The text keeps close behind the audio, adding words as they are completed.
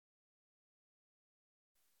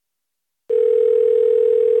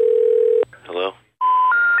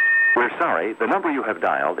sorry, the number you have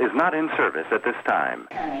dialed is not in service at this time.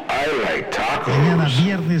 I like tacos. Mañana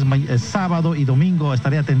viernes, sábado y domingo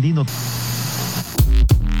estaré atendiendo.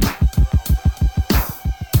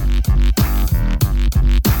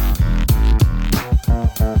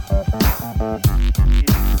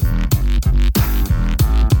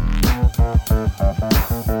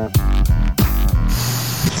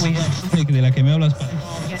 De la que me hablas,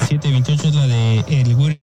 728 es la de El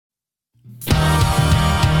Guri.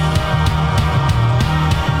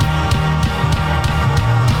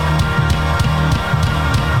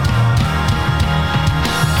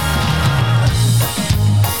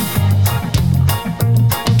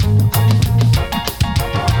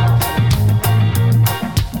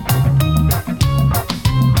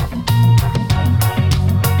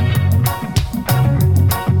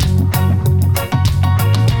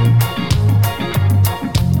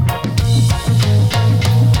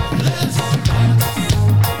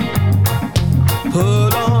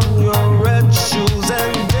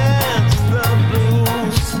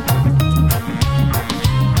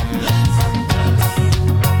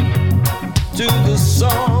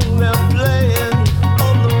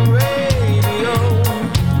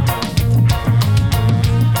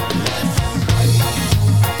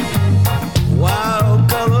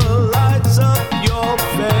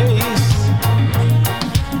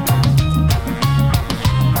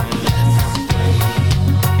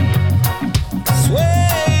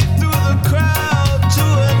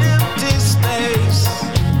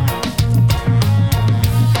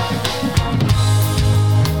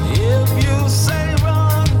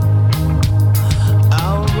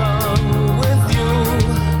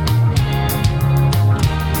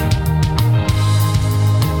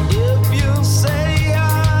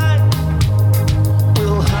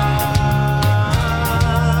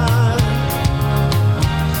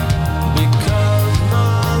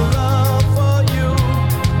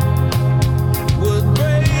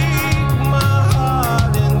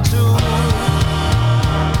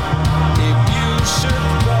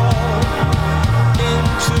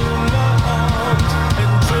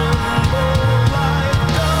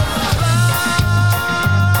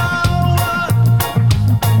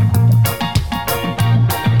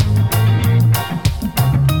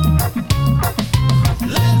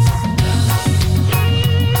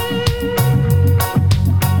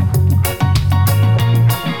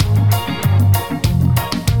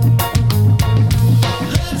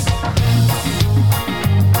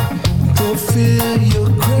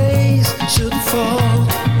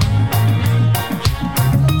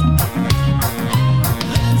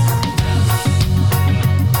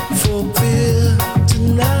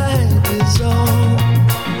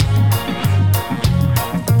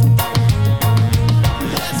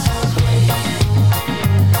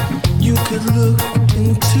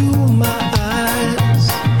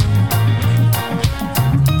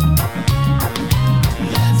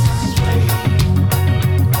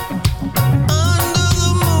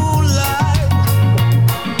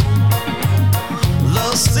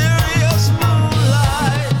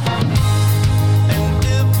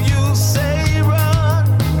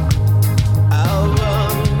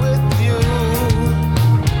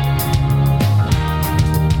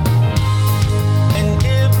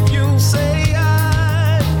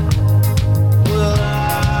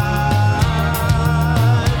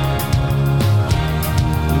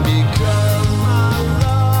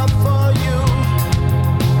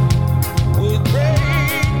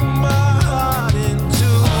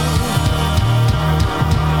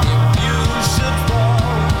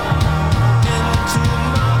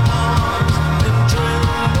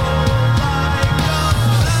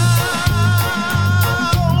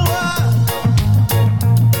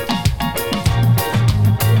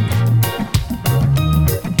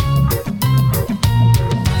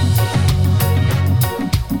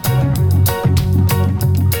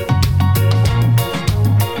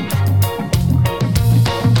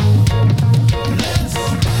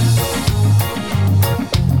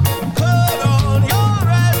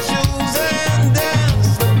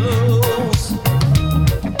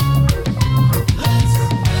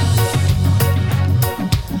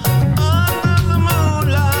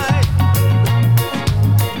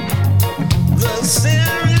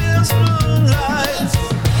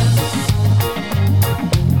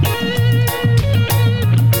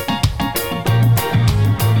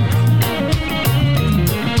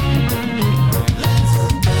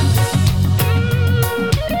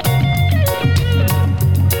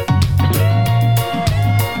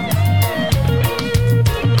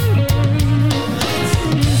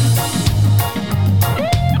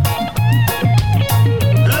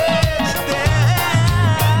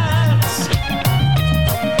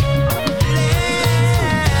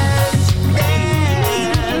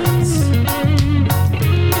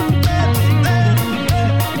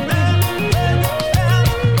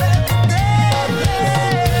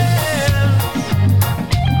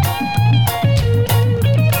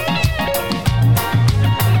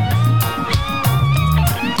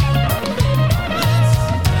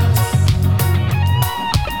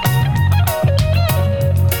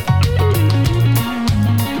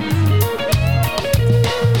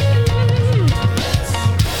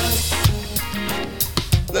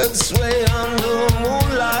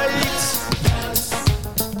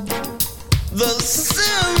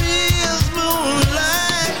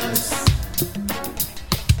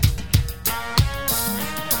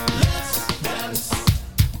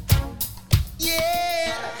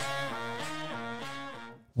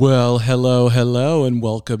 Well, hello, and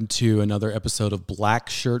welcome to another episode of Black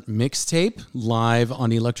Shirt Mixtape, live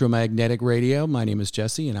on Electromagnetic Radio. My name is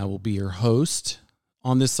Jesse, and I will be your host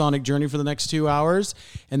on this sonic journey for the next 2 hours.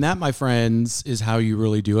 And that, my friends, is how you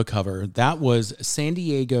really do a cover. That was San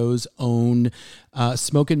Diego's own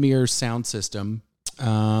Smoke and Mirrors sound system.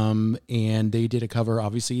 And they did a cover,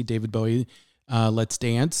 obviously, David Bowie, Let's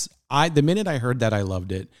Dance. The minute I heard that, I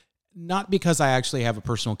loved it. Not because I actually have a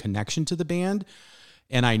personal connection to the band,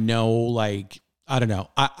 and I know, like, I don't know.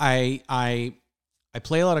 I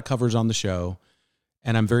play a lot of covers on the show,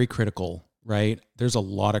 and I'm very critical, right? There's a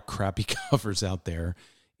lot of crappy covers out there.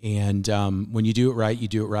 And when you do it right, you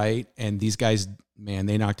do it right. And these guys, man,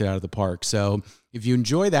 they knocked it out of the park. So if you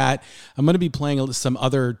enjoy that, I'm going to be playing some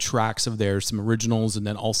other tracks of theirs, some originals, and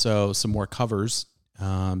then also some more covers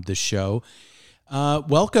this show.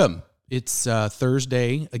 Welcome. It's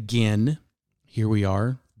Thursday again. Here we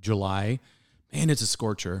are, July. Man, it's a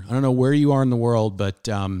scorcher. I don't know where you are in the world, but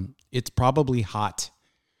it's probably hot.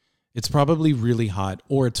 It's probably really hot,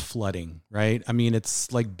 or it's flooding, right? I mean,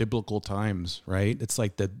 it's like biblical times, right? It's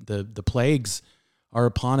like the plagues are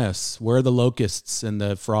upon us. Where are the locusts and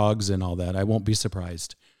the frogs and all that? I won't be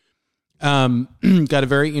surprised. Got a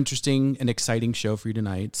very interesting and exciting show for you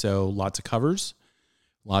tonight. So lots of covers,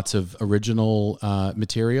 lots of original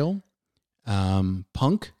material,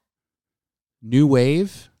 punk, new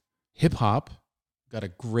wave, hip hop. Got a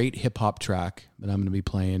great hip hop track that I'm going to be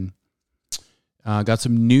playing. Got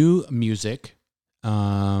some new music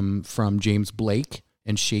from James Blake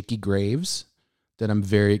and Shaky Graves that I'm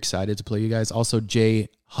very excited to play you guys. Also, Jay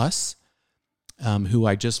Huss, who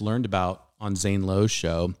I just learned about on Zane Lowe's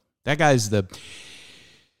show. That guy's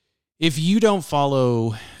if you don't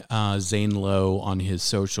follow Zane Lowe on his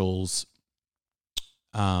socials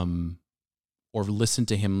or listen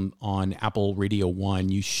to him on Apple Radio 1,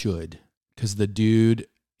 you should. Because the dude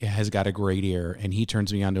has got a great ear, and he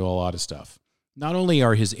turns me on to a lot of stuff. Not only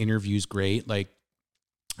are his interviews great, like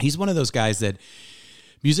he's one of those guys that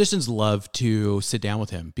musicians love to sit down with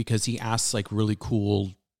him because he asks like really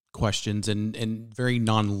cool questions and very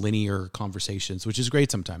non-linear conversations, which is great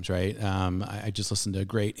sometimes, right? I just listened to a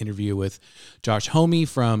great interview with Josh Homme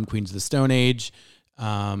from Queens of the Stone Age.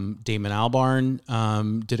 Damon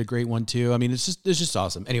Albarn did a great one too. I mean, it's just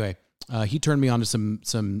awesome. Anyway. He turned me on to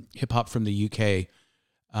some hip hop from the UK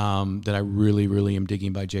that I really, really am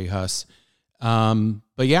digging by Jay Huss.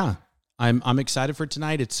 But yeah, I'm excited for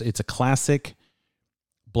tonight. It's a classic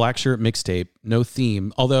Black Shirt mixtape, no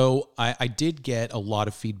theme. Although I did get a lot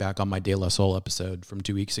of feedback on my De La Soul episode from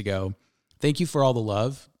 2 weeks ago. Thank you for all the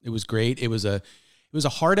love. It was great. It was a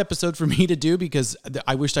hard episode for me to do because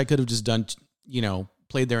I wished I could have just done,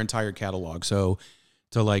 played their entire catalog. So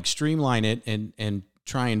to like streamline it and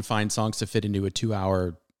try and find songs to fit into a 2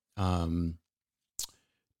 hour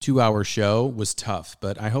show was tough,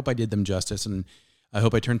 but I hope I did them justice, and I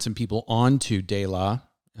hope I turned some people on to De La.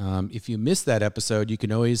 If you missed that episode, you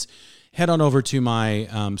can always head on over to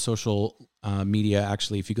my social media.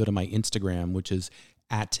 Actually, if you go to my Instagram, which is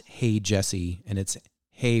 @HeyJesse, and it's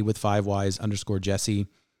Hey with 5 Ys _Jesse,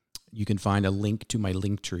 you can find a link to my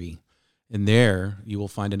link tree, and there you will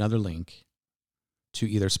find another link to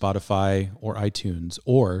either Spotify or iTunes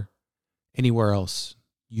or anywhere else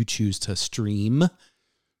you choose to stream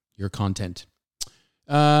your content.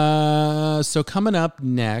 So coming up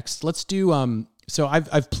next, let's do, so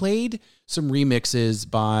I've played some remixes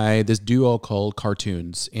by this duo called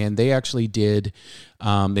Cartoons, and they actually did,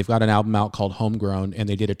 they've got an album out called Homegrown, and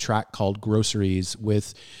they did a track called Groceries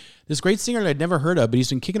with this great singer that I'd never heard of, but he's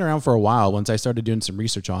been kicking around for a while once I started doing some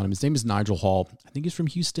research on him. His name is Nigel Hall. I think he's from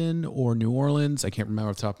Houston or New Orleans. I can't remember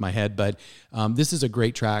off the top of my head, but this is a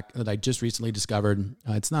great track that I just recently discovered.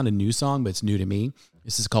 It's not a new song, but it's new to me.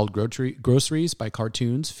 This is called Groceries by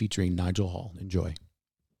Cartoons featuring Nigel Hall. Enjoy.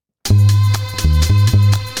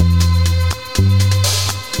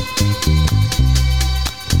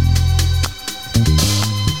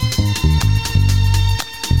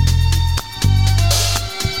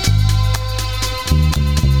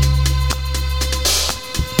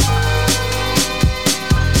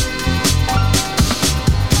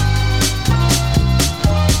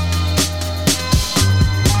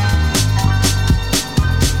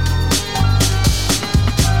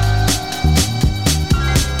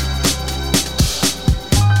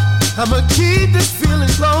 I'ma keep this feeling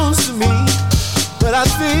close to me, but I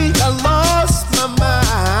think I lost my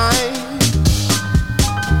mind.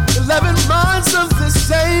 11 months of the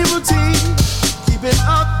same routine, keeping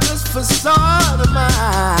up this facade of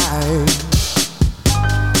mine.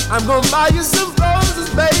 I'm gonna buy you some roses,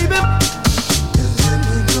 baby, and then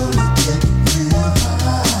we're gonna get real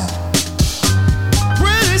high.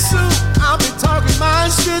 Pretty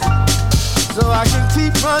so I can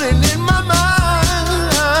keep running in my mind.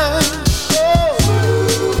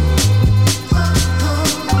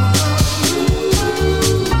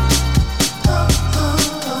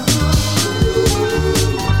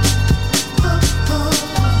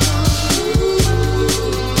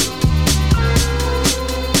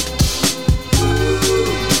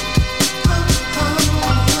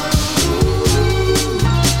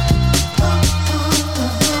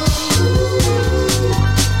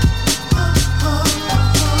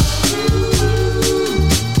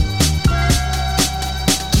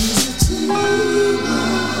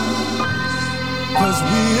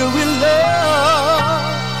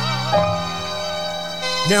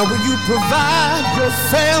 Now will you provide your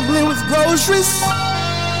family with groceries?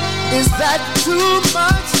 Is that too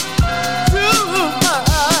much? Too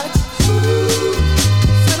much?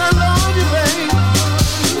 Said I love you, babe.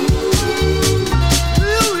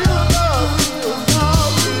 Real love, real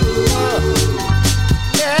love.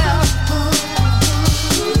 Yeah.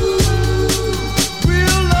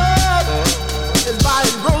 Real love is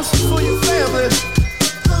buying groceries for your family.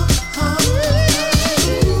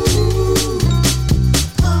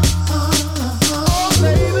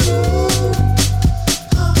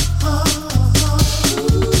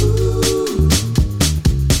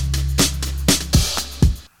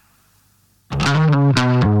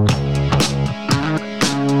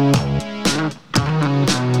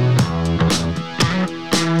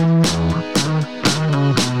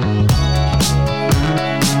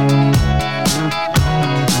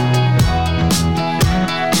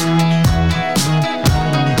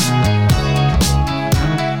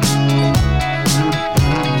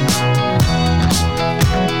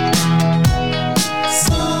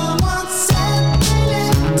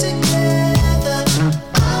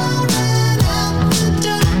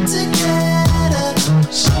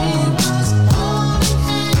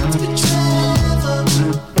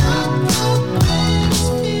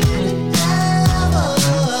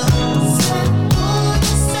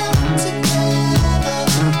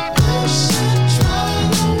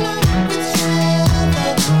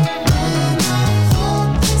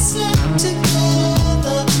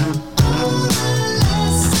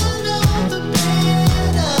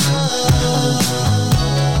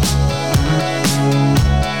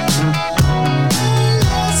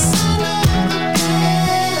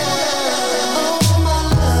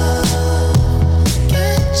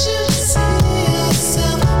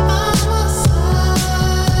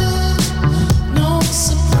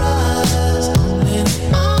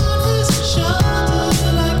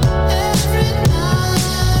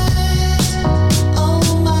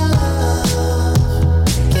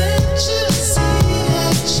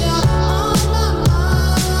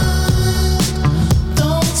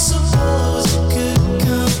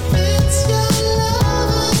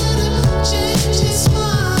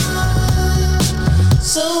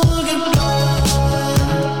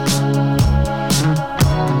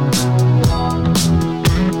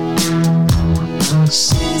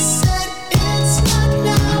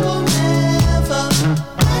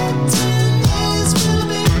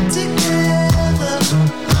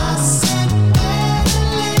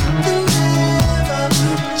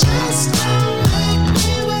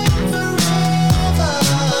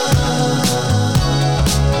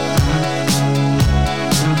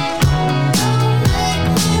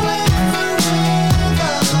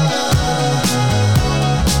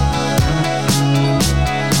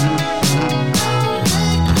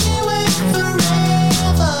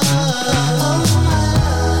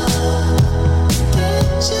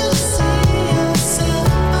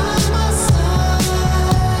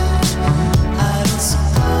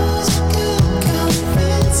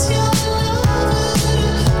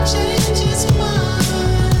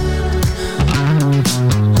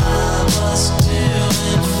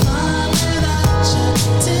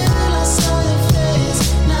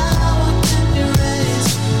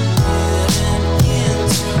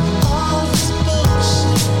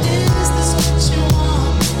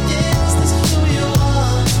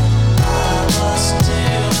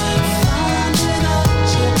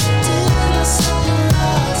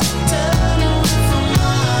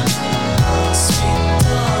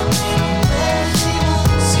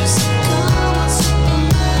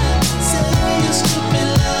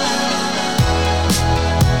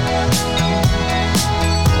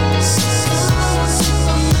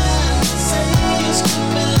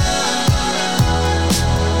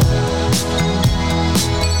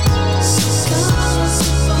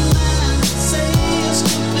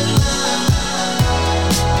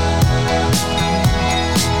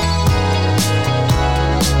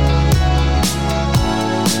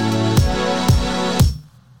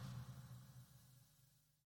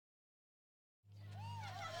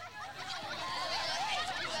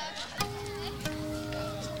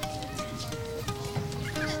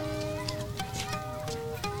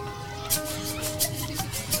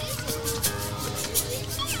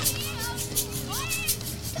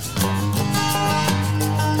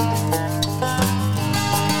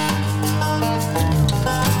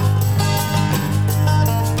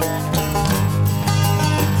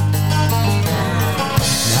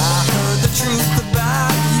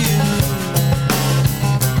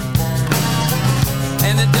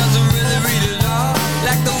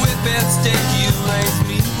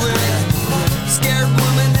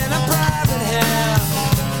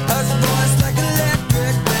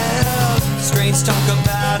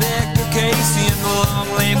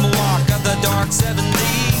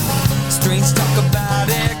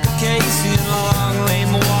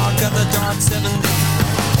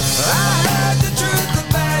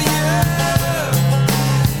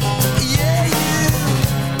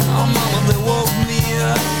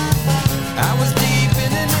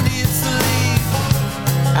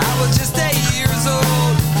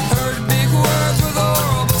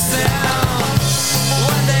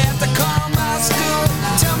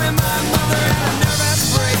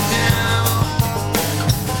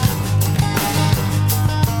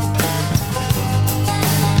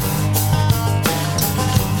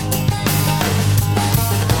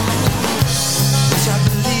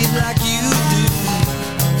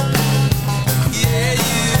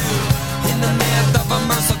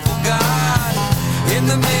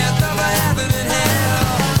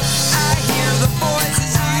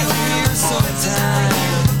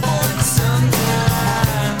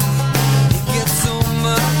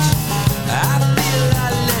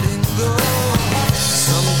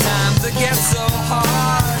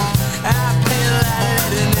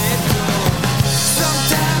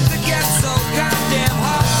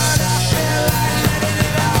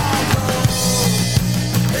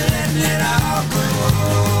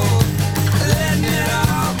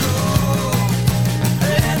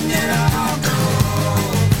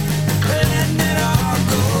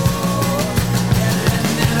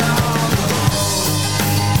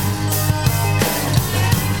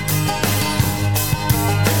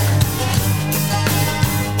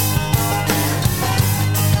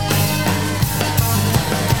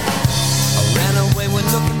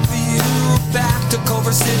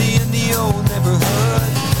 Culver City in the old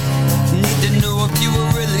neighborhood. Need to know if you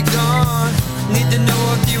were really gone. Need to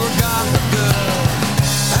know if you were gone for good.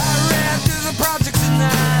 I ran through the projects at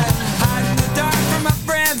night, hiding in the dark from my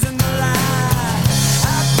friends and the light.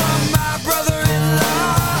 Hide from my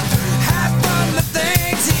brother-in-law, hide from the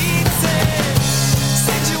things he'd say.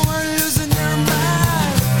 Said you weren't losing your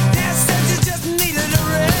mind. Yeah, said you just needed a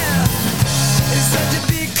rest. He said you'd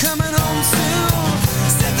be coming home soon.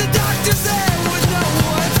 Said the doctors there would know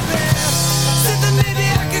what's best. Said that maybe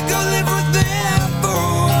I could go live with them for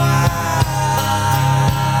a while.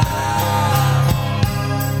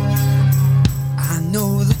 I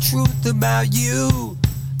know the truth about you.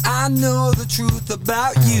 I know the truth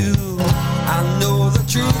about you. I know the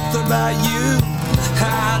truth about you.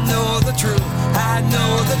 I know the truth. I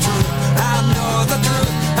know the truth. I know the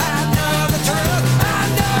truth. I know the truth. I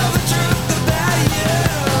know the truth about you.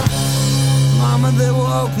 Mama, they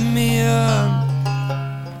woke me up.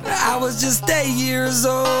 I was just 8 years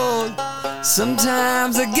old.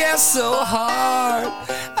 Sometimes I get so hard,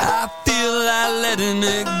 I feel like letting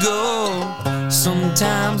it go.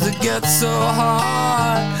 Sometimes it gets so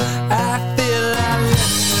hard, I feel like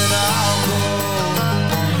letting it all go.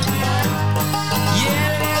 Yeah,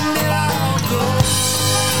 letting it all go.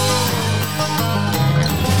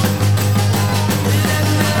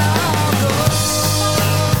 Letting it all go. Ooh, letting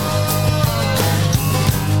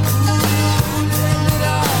it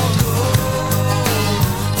all go.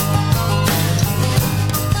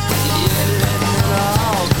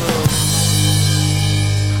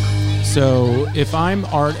 So if I'm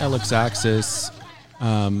Art Alexaxis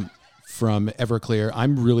from Everclear,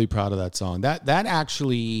 I'm really proud of that song. That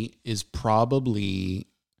actually is probably,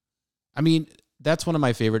 I mean, that's one of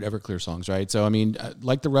my favorite Everclear songs, right? So, I mean,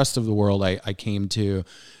 like the rest of the world, I came to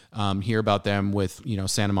hear about them with,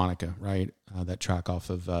 Santa Monica, right? That track off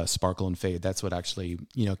of Sparkle and Fade. That's what actually,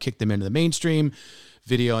 kicked them into the mainstream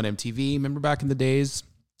video on MTV. Remember back in the days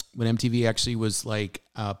when MTV actually was like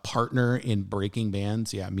a partner in breaking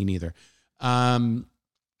bands? Yeah, me neither.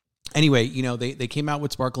 Anyway, they came out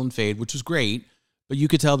with Sparkle and Fade, which was great, but you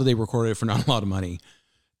could tell that they recorded it for not a lot of money.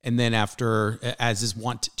 And then after, as is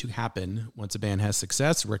wont to happen, once a band has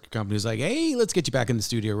success, the record company's like, hey, let's get you back in the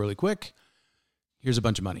studio really quick. Here's a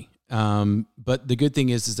bunch of money. But the good thing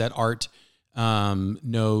is that Art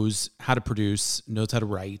knows how to produce, knows how to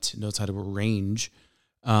write, knows how to arrange,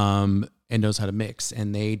 and knows how to mix.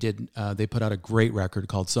 And they put out a great record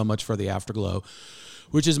called So Much for the Afterglow,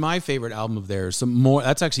 which is my favorite album of theirs.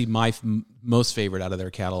 That's actually my most favorite out of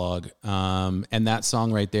their catalog. And that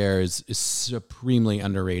song right there is supremely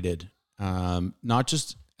underrated. Not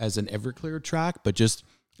just as an Everclear track, but just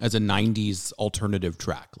as a 90s alternative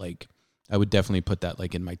track. Like, I would definitely put that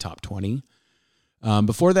like in my top 20.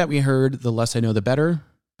 Before that, we heard The Less I Know, The Better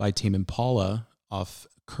by Tame Impala off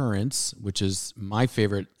Currents, which is my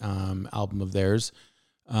favorite album of theirs.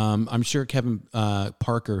 I'm sure Kevin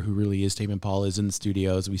Parker, who really is Tame Impala, is in the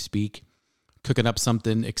studio as we speak, cooking up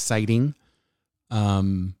something exciting,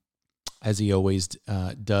 as he always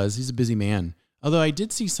does. He's a busy man. Although I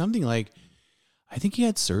did see something like, I think he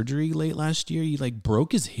had surgery late last year. He like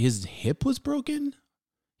broke his hip was broken.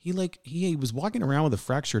 He was walking around with a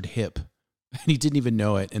fractured hip and he didn't even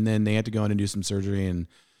know it. And then they had to go in and do some surgery, and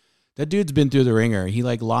that dude's been through the ringer. He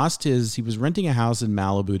he was renting a house in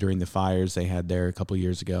Malibu during the fires they had there a couple of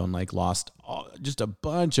years ago, and lost just a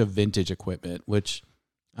bunch of vintage equipment, which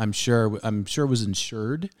I'm sure was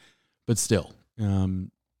insured, but still.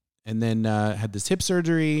 And then had this hip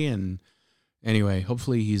surgery, and anyway,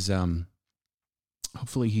 hopefully he's on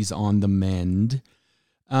the mend.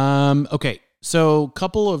 Okay. So a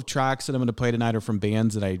couple of tracks that I'm going to play tonight are from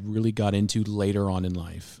bands that I really got into later on in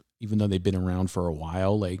life, even though they've been around for a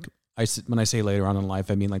while. When I say later on in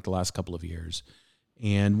life, I mean like the last couple of years.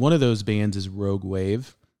 And one of those bands is Rogue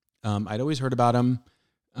Wave. I'd always heard about them.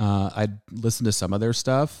 I'd listened to some of their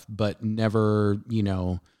stuff, but never,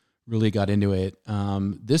 really got into it.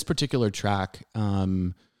 This particular track that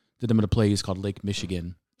I'm going to play is called Lake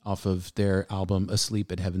Michigan off of their album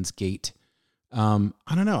Asleep at Heaven's Gate. I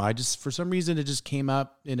don't know. For some reason, it just came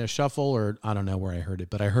up in a shuffle, or I don't know where I heard it,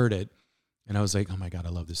 but I heard it and I was like, oh my God, I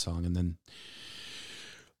love this song. And then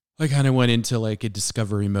I kind of went into like a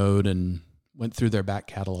discovery mode and went through their back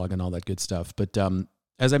catalog and all that good stuff. But,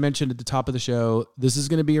 as I mentioned at the top of the show, this is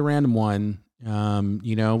going to be a random one.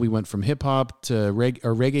 We went from hip hop to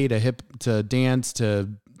reggae to dance to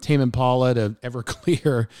Tame Impala to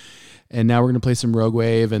Everclear. And now we're going to play some Rogue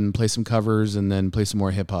Wave and play some covers and then play some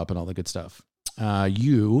more hip hop and all the good stuff.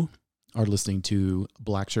 You are listening to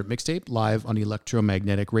Black Shirt Mixtape live on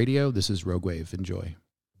Electromagnetic Radio. This is Rogue Wave. Enjoy.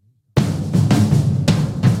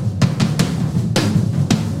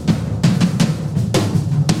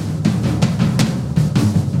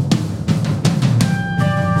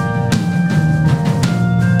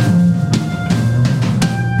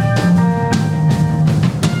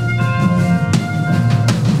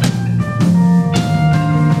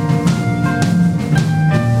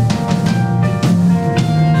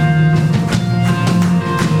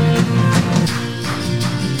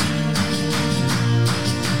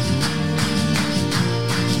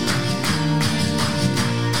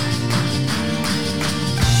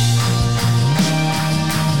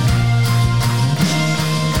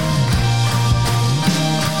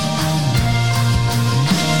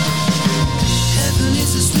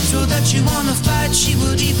 what you wanna fight. She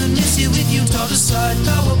would even miss you if you taught aside.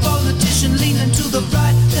 Power politician leaning to the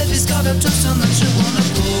right. Levy's got a twist on that. She wanna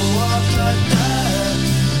go off like that.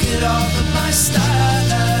 Get off of my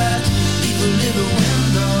style. Leave a little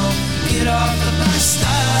window. Get off of my style.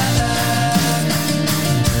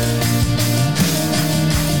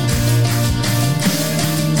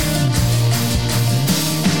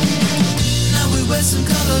 Wear some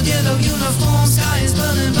colored yellow uniform. Sky is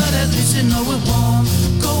burning, but at least you know it warm.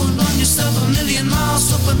 Go and run yourself a million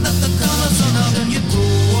miles, hoping that the colors run out and you go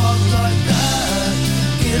off like that.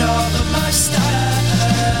 Get off of my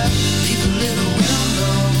style. Leave a little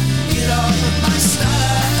window. Get off of my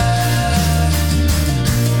style.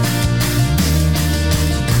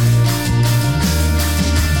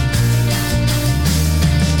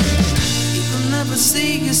 You can never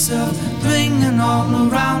see yourself ringing all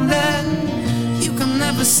around it. You can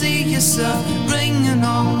never see yourself ringing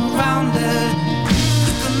all around it.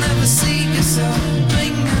 You can never see yourself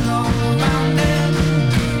ringing all around it.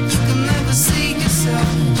 You can never see yourself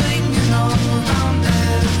ringing all around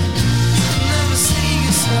it. You can never see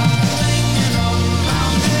yourself ringing all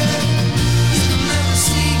around it. You can never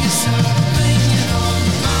see yourself ringing all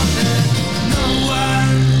around it. No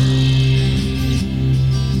one.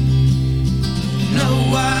 No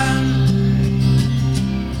one.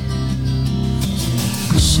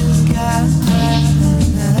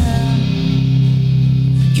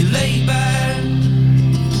 You labor,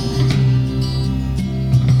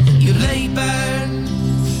 you labor,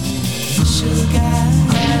 sugar.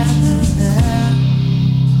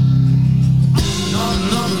 Not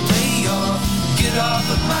another day off. Get off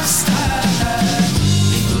of my style.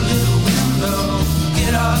 Leave a little window.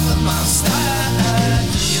 Get off of my style.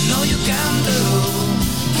 You know you can do.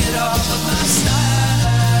 Get off of my style.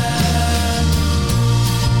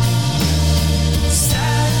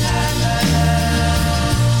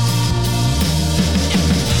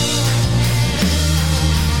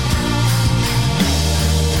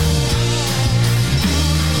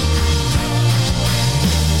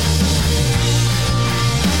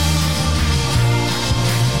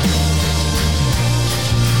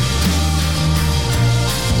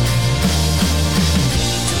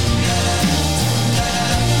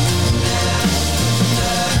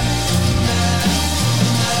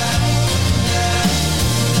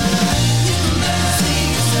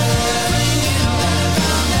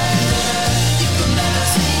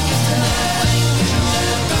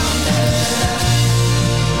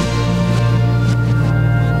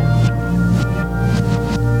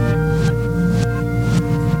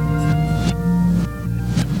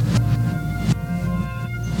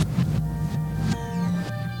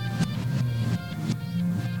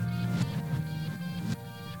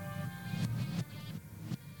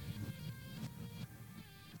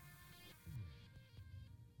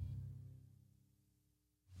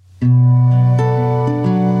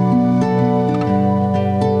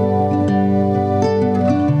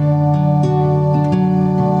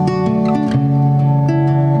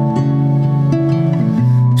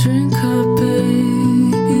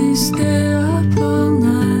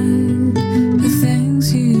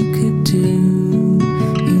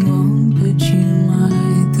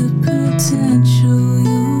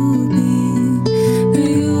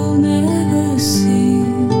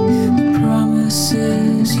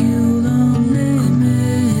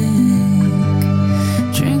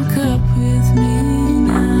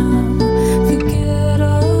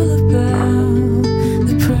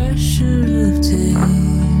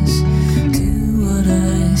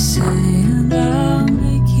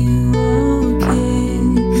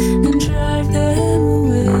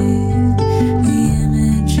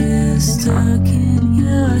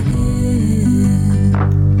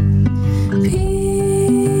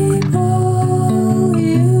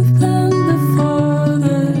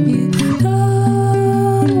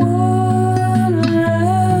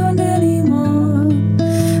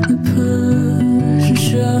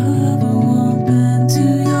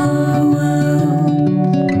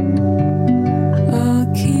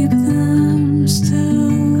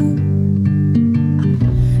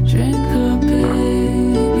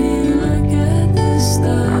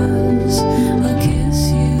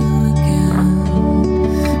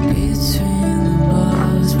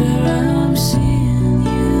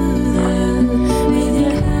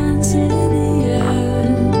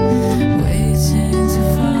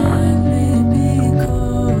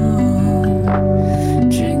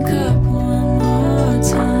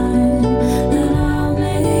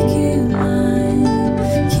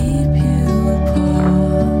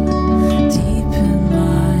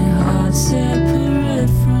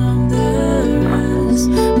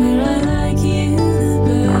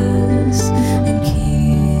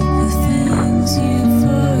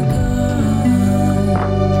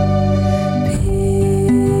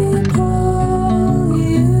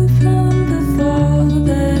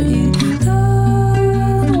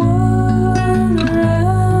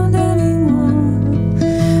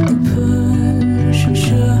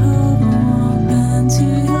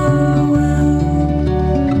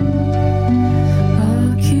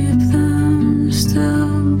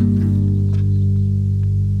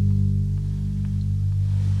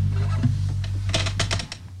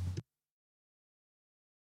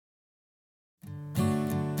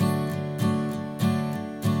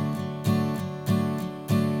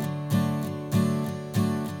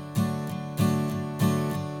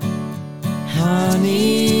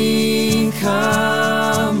 Honey,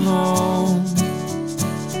 come home.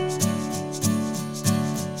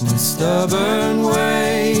 My stubborn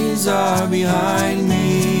ways are behind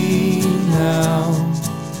me now.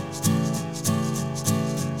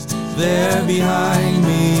 They're behind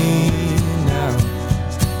me now.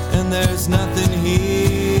 And there's nothing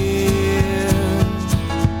here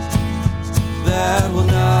that will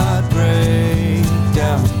not break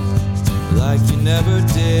down like you never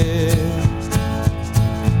did.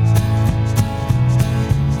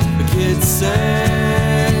 The kids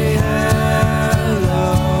say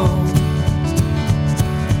hello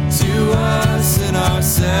to us in our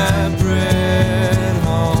separate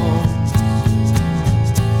homes.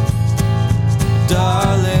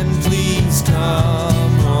 Darling, please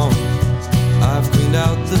come home. I've cleaned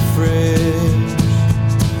out the fridge,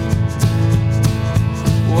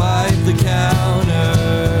 wiped the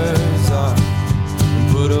counters off,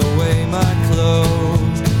 and put away my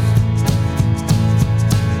clothes.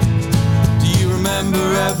 Do you remember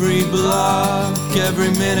every block,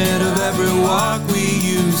 every minute of every walk we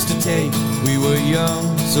used to take? We were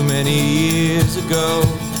young so many years ago.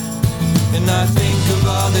 And I think of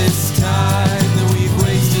all this time that we've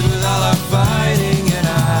wasted with all our fighting, and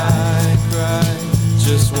I cry.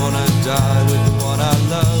 Just wanna die with the one I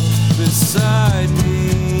love beside me.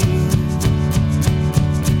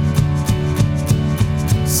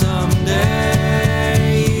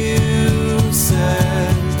 Someday you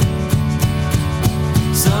said,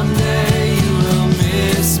 someday you will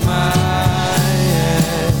miss my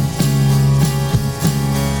head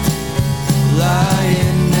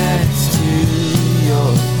lying next to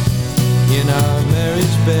yours in our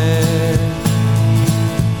marriage bed.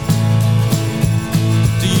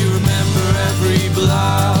 Do you remember every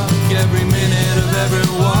block, every minute of every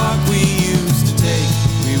walk we used to take?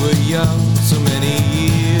 We were young so many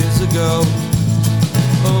years ago.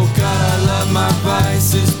 Oh God, I love my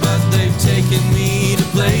vices, but they've taken me to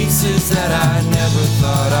places that I never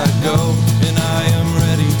thought I'd go. And I am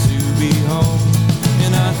ready to be home.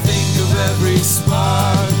 And I think of every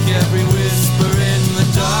spark, every whisper in the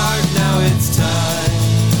dark. Now it's time.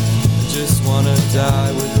 I just wanna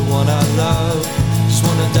die with the one I love. Just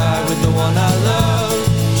wanna die with the one I love.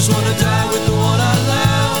 Just wanna die with the one I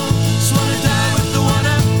love. Just wanna die with the one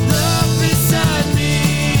I love beside me.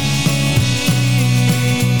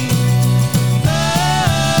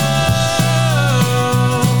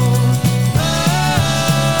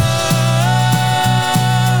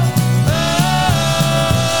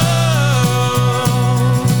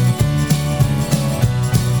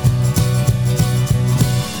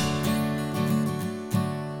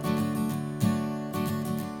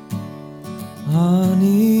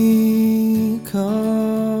 Honey,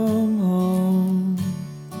 come home.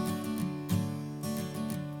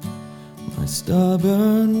 My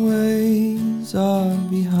stubborn ways are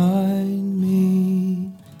behind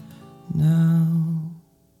me now.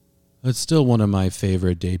 It's still one of my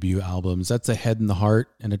favorite debut albums. That's A Head in the Heart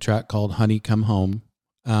and a track called Honey Come Home.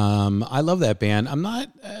 I love that band. I'm not,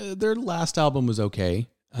 their last album was okay.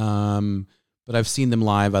 But I've seen them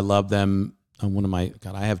live. I love them.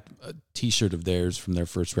 I have a t-shirt of theirs from their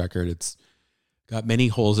first record. It's got many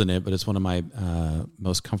holes in it, but it's one of my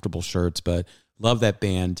most comfortable shirts, but love that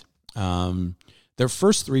band. Their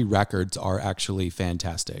first three records are actually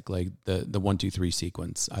fantastic. Like the 1, 2, 3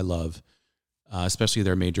 sequence. I love, especially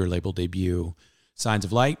their major label debut, Signs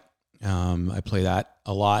of Light. I play that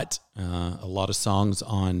a lot. A lot of songs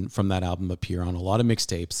from that album appear on a lot of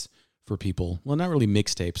mixtapes for people. Well, not really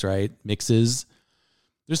mixtapes, right? Mixes.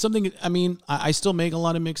 There's something, I still make a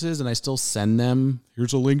lot of mixes and I still send them.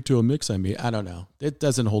 Here's a link to a mix I made. I don't know. It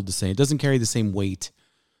doesn't hold the same. It doesn't carry the same weight.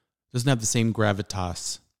 It doesn't have the same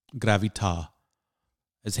gravitas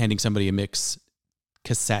as handing somebody a mix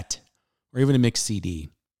cassette or even a mix CD,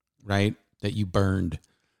 right? That you burned.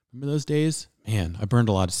 Remember those days? Man, I burned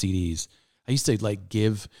a lot of CDs. I used to it'd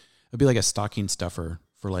be like a stocking stuffer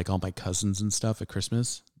for like all my cousins and stuff at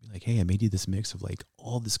Christmas. Be like, hey, I made you this mix of like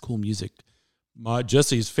all this cool music.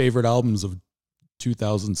 Jesse's favorite albums of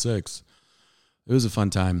 2006. It was a fun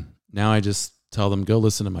time. Now I just tell them, go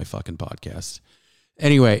listen to my fucking podcast.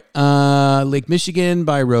 Anyway, Lake Michigan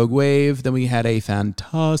by Rogue Wave. Then we had a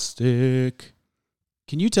fantastic.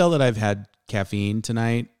 Can you tell that I've had caffeine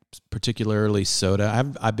tonight, particularly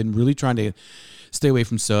soda? I've been really trying to stay away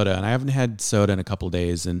from soda, and I haven't had soda in a couple of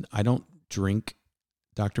days, and I don't drink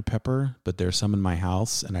Dr. Pepper, but there's some in my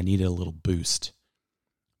house, and I needed a little boost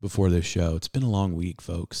before this show. It's been a long week,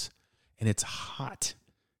 folks, and it's hot.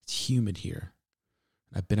 It's humid here.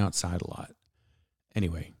 I've been outside a lot.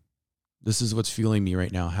 Anyway, this is what's fueling me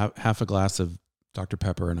right now. Half a glass of Dr.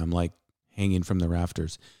 Pepper, and I'm like, hanging from the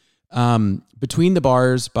rafters. Between the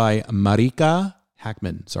Bars by Marika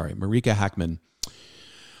Hackman.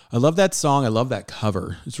 I love that song. I love that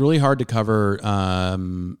cover. It's really hard to cover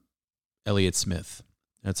Elliott Smith.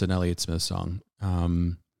 That's an Elliott Smith song.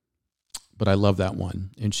 But I love that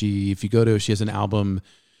one. And she has an album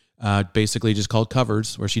basically just called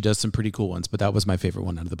Covers, where she does some pretty cool ones. But that was my favorite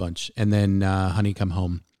one out of the bunch. And then Honey Come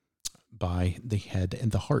Home by The Head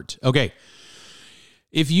and the Heart. Okay.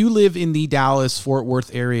 If you live in the Dallas-Fort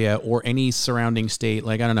Worth area or any surrounding state,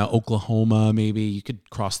 like, I don't know, Oklahoma, maybe you could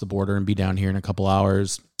cross the border and be down here in a couple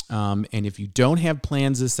hours. And if you don't have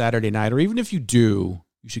plans this Saturday night, or even if you do,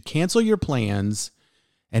 you should cancel your plans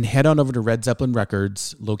and head on over to Red Zeppelin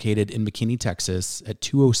Records, located in McKinney, Texas, at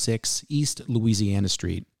 206 East Louisiana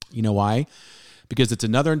Street. You know why? Because it's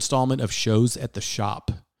another installment of Shows at the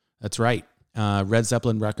Shop. That's right. Red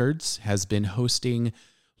Zeppelin Records has been hosting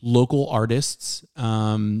local artists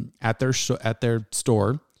at their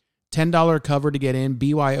store. $10 cover to get in,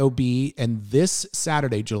 BYOB. And this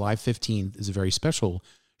Saturday, July 15th, is a very special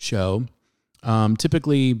show.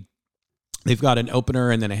 Typically, they've got an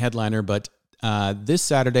opener and then a headliner, but this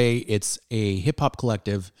Saturday, it's a hip-hop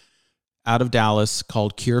collective out of Dallas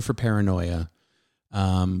called Cure for Paranoia.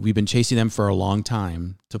 We've been chasing them for a long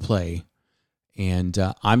time to play. And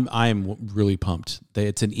I'm really pumped.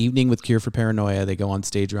 It's an evening with Cure for Paranoia. They go on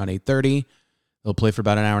stage around 8:30. They'll play for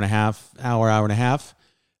about an hour and a half.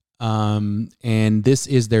 And this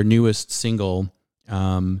is their newest single.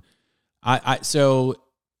 So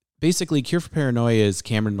basically, Cure for Paranoia is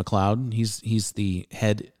Cameron McLeod. He's the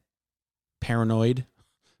head paranoiaist.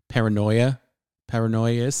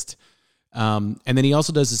 And then he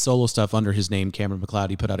also does his solo stuff under his name, Cameron McLeod.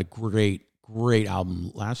 He put out a great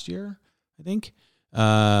album last year, I think,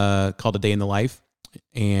 called A Day in the Life.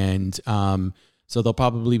 And so they'll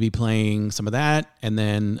probably be playing some of that. And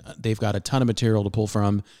then they've got a ton of material to pull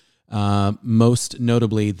from, most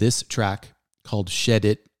notably this track called Shed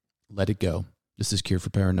It, Let It Go. This is Cure for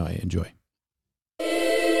Paranoia. Enjoy.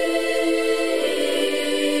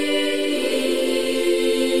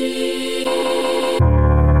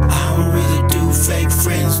 I don't really do fake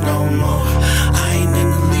friends no more. I ain't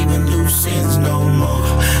into leaving loose ends no more.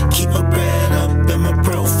 Keep my bread up and my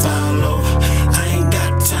profile low. I ain't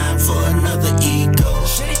got time for another ego.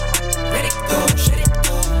 Shut it, let it go, shut it,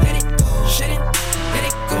 let it go, shut it, let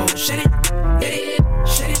it go, shut it, let it,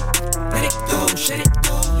 shut it, let it go, shut it,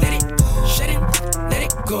 let it go, shut it, let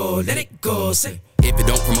it go, let it go, say. If it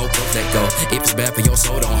don't promote, don't let go. If it's bad for your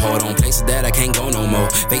soul, don't hold on. Places that I can't go no more.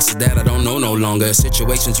 Faces that I don't know no longer.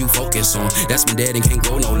 Situations you focus on. That's been dead and can't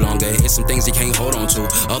grow no longer. It's some things you can't hold on to.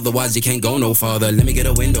 Otherwise you can't go no farther. Let me get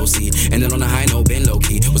a window seat. And then on the high note, been low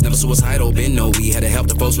key. Was never suicidal, been no we. Had to help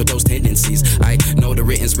the folks with those tendencies. I know the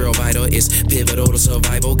written's real vital. It's pivotal to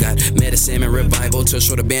survival. Got medicine and revival. To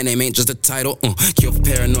show the band name ain't just a title. Cure for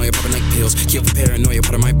paranoia, popping like pills. Cure for paranoia,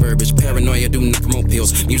 part of my verbiage. Paranoia do not promote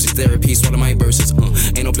pills. Music therapy, swallow my verses.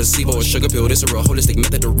 Ain't no placebo or sugar pill, this a real holistic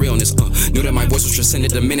method of realness. Knew that my voice was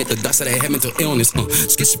transcended the minute the doc said I had mental illness.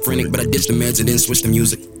 Schizophrenic, but I ditched the meds and then switched the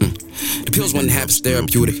music. The pills wasn't half as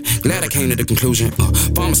therapeutic. Glad I came to the conclusion.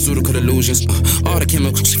 Pharmaceutical illusions, all the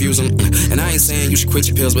chemicals fuse them. And I ain't saying you should quit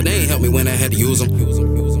your pills, but they ain't helped me when I had to use them.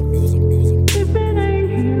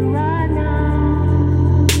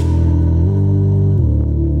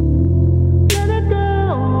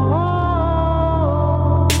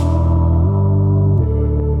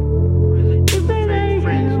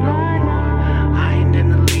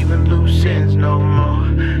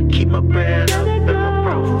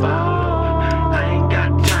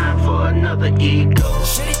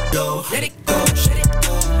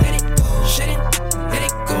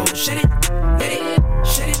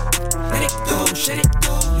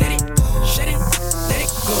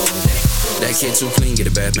 Too clean, get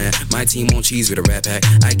a bad man. My team won't cheese with a rap pack.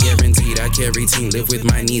 I guaranteed I carry team, live with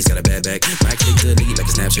my knees, got a bad back. My click elite like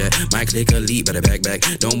a Snapchat. My click elite, but a back.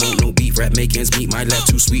 Don't want no beef, rap make ends meet. My lap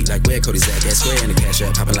too sweet, like where Cody's at. That square in the cash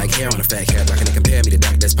app, popping like hair on a fat cat. Rockin' to compare me to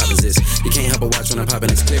Doc, that's poppin' this. You can't help but watch when I'm poppin'.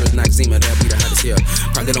 It's clear as Noxzema, that be the hottest here.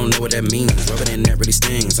 Probably don't know what that means. Rubber in that really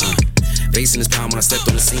stings. Facing his palm when I stepped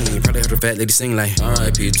on the scene. You probably heard a fat lady sing like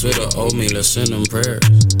R.I.P. Twitter, owe me, let's send them prayers.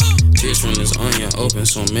 Tears from this onion, open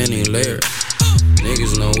so many layers.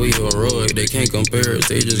 Niggas know we heroic, they can't compare us.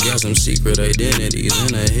 They just got some secret identities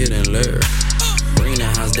in a hidden lair. bring the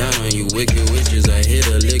house down on you wicked witches. I hit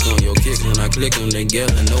a lick on your kicks when I click them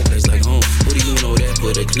together. No place like home. Who do you know that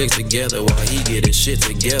put a click together while he get his shit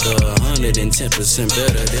together? 110%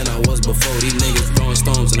 better than I was before. These niggas throwing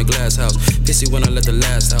stones in a glass house. Pissy when I left the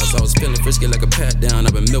last house. I was feeling frisky like a pat down.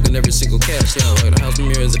 I've been milking every single cash out. Like the house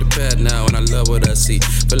mirrors at the pad now, and I love what I see.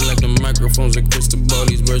 Feeling like the microphones are crystal ball.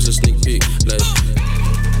 These words are sneak peek. Like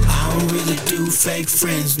I don't really do fake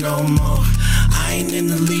friends no more. I ain't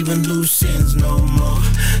into leaving loose ends no more.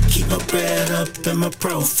 Keep my bread up and my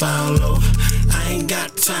profile low. I ain't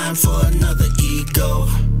got time for another ego.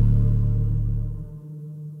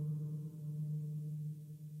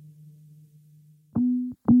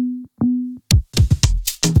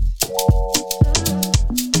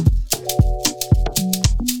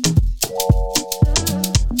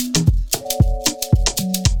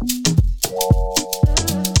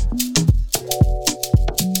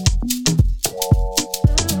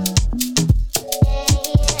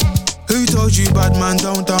 Bad man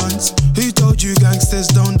don't dance. Who told you gangsters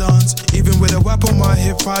don't dance? Even with a whip on my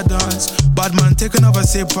hip I dance. Bad man take another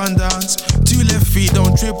sip and dance. 2 left feet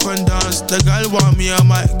don't trip and dance. The girl want me, I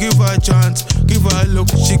might give her a chance. Give her a look,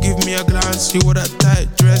 she give me a glance. You wore that tight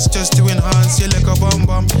dress just to enhance. You like a bum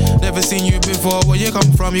bum. Never seen you before, where you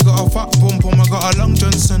come from? You got a fat pum pum, I got a long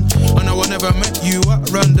Johnson. I know I never met you at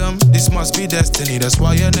random. This must be destiny, that's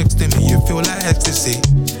why you're next to me. You feel like ecstasy.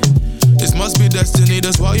 This must be destiny,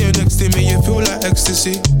 that's why you're next to me, you feel like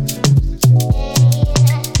ecstasy.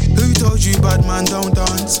 Who told you bad man don't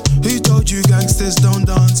dance? Who told you gangsters don't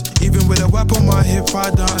dance? Even with a whip on my hip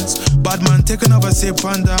I dance. Bad man take another sip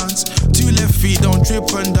and dance. 2 left feet don't trip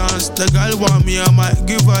and dance. The girl want me, I might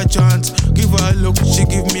give her a chance. Give her a look, she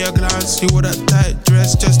give me a glance. You wore that tight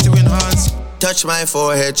dress just to enhance. Touch my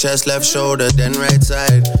forehead, chest, left shoulder, then right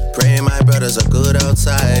side. Pray my brothers are good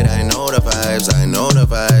outside. I know the vibes, I know the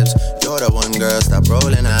vibes. You're the one girl, stop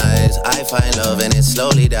rolling eyes. I find love and it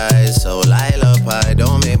slowly dies. So lullaby,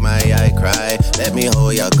 don't make my eye cry. Let me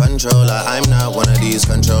hold your controller. I'm not one of these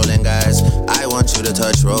controlling guys. I want you to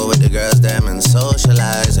touch, roll with the girls, them and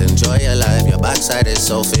socialize. Enjoy your life, your backside is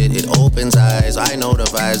so fit, it opens eyes. I know the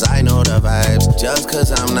vibes, I know the vibes. Just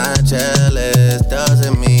cause I'm not jealous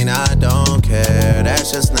doesn't mean I don't care.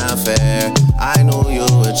 That's just not fair. I knew you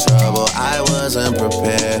were trouble, I wasn't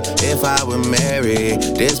prepared. If I were married,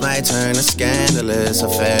 this might turn a scandalous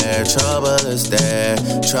affair. Trouble is there,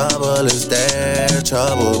 trouble is there.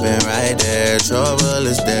 Trouble been right there, trouble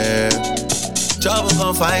is there. Trouble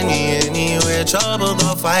gon' find me anywhere. Trouble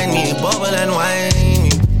gon' find me, bubble and whiny.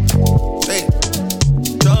 Hey.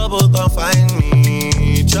 Trouble gon' find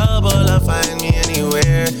me. Trouble'll find me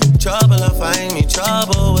anywhere. Trouble'll find me.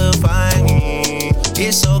 Trouble will find me.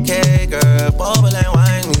 It's okay, girl. Bubble and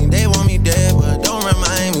whine me. They want me dead, but don't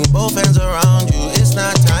remind me. Both hands around you. It's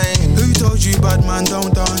not time. Who told you bad man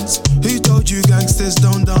don't dance? Who told you gangsters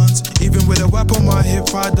don't dance? Even with a whip on my hip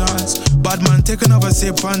I dance. Bad man take another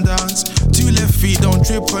sip and dance. 2 left feet don't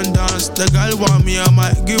trip and dance. The girl want me, I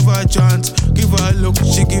might give her a chance. Give her a look,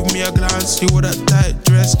 she give me a glance. You wore that tight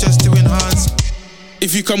dress just to enhance.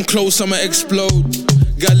 If you come close, I'ma explode.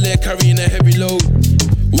 Got leg carrying a heavy load.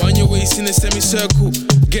 Wind your waist in a semicircle.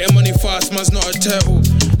 Getting money fast, man's not a turtle.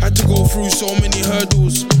 Had to go through so many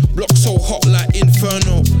hurdles. Block so hot like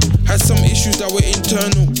inferno. Had some issues that were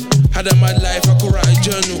internal. Had a mad life, I could write a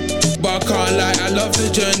journal. But I can't lie, I love the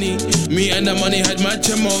journey. Me and the money had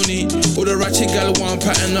matrimony. All the ratchet gal want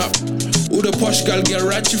pattern up. All the posh gal get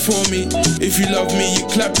ratchet for me. If you love me, you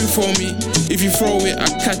clap it for me. If you throw it, I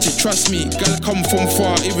catch it, trust me. Gal come from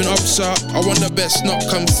far, even up, sir. I want the best, not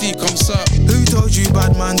come see, come sir. Who told you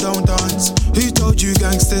bad man don't dance? Who told you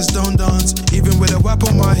gangsters don't dance? Even with a whip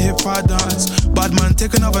on my hip I dance. Bad man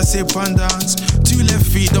take another sip and dance. 2 left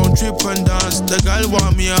feet don't trip and dance. The girl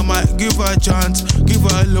want me, I might give her a chance. Give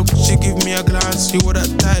her a look, she give me a glance. You wore that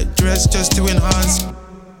tight dress just to enhance.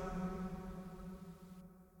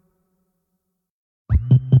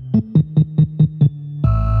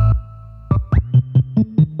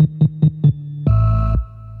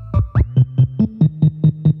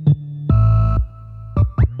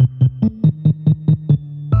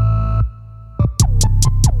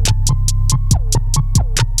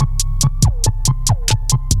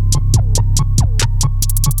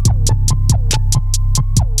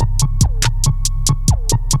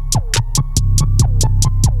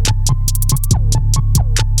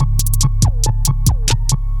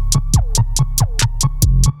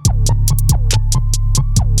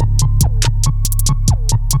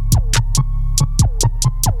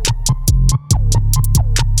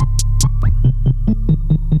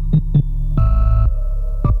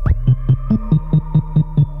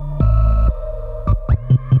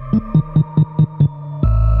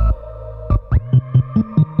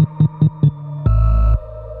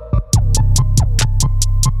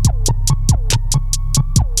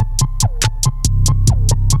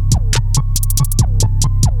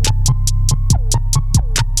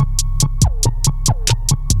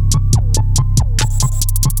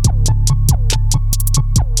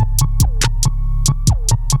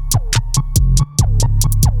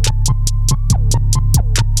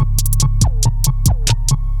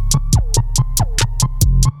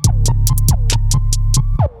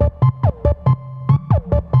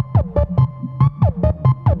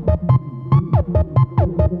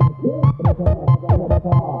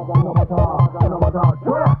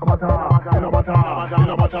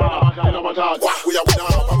 we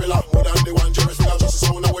now popular. More than the one Jerry Springer, just a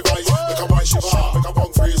sound and we vice. Make a boy shiver, make a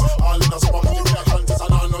punk freeze. All in a summer, put him in a contest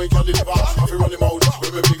and I know he can deliver. If we run him out,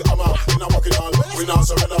 with me big hammer, in a walking all. We now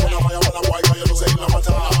surrender, when a fire, when a boy, cause you know say in a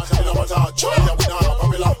matter. In a matter, yeah, we now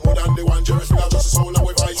popular. More than the one Jerry Springer, just a sound and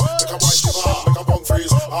we vice. Make a boy shiver, make a punk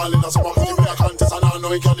freeze. All in a summer, put him in a contest and I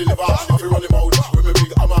know he can deliver. If we run him out, with me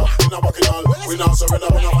big hammer, in a walking all. We now surrender,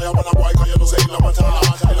 when a fire, when a boy, cause you know say in a matter.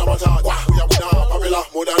 In a matter, yeah, we now popular.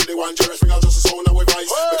 More than the one Jerry Springer, just a sound and we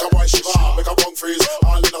vice. Make a boy shiver, make a punk freeze.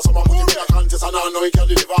 All in a summer, put him in a contest and I know he can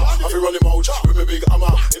deliver. If we run him out, with me big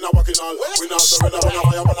hammer, in a walking all. We now surrender, when a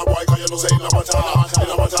fire, when a boy, cause you know say in a matter. In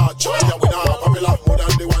a matter, yeah, we now popular. More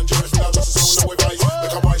than the one Jerry Springer, just a sound and we vice.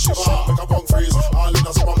 Make a boy shiver, make a punk freeze. All in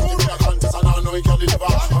a summer, put him in a contest and I know he can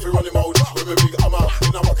deliver. If we run him out, with me big hammer,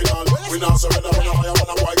 in a walking all. We now surrender, when a fire, when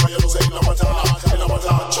a boy, cause you know say in a matter. In a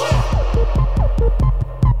matter,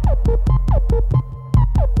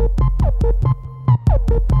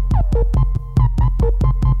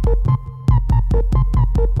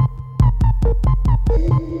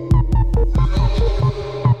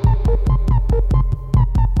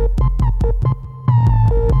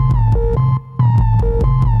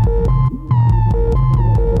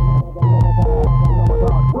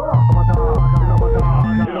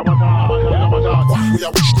 we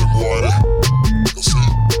are wish them boy. You see,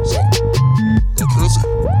 so you're crazy.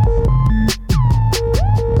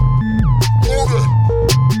 Move it,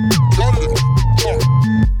 got it, jump. Hey.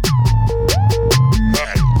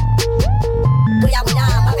 We are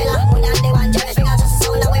popular. More than the one Jerry Springer, just a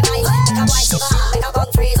sound and we vice. Make a boy shiver, make a punk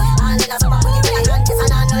freeze. All in a summer, put him in a contest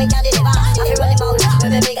and I know he can deliver. If we run him out,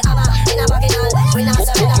 with a big hammer, in a walking all. We not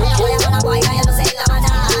surrender, when a fire, when a boy, cause you know say in a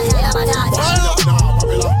matter. In a matter.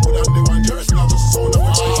 Popular, more than the one Jerry Springer, just a sound and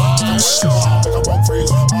we vice. Make a punk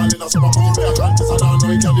freeze. All in a summer, put him in a contest and I know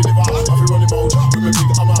he can deliver. If we run him out, with me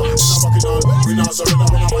big hammer, in a walking all. We not surrender,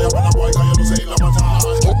 when a fire, when a boy, cause you know say in a matter.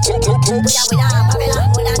 We are popular.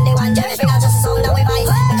 More than the one Jerry Springer, just a sound and we vice.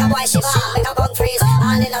 Make a boy shiver, make a punk freeze.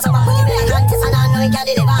 All in a summer, put him in a contest and I know he can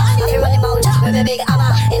deliver. If we run him out, with me big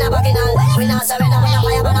hammer, in a walking all. We not surrender, when a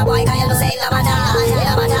fire, when a boy, cause you know say in a matter. In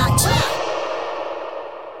a matter.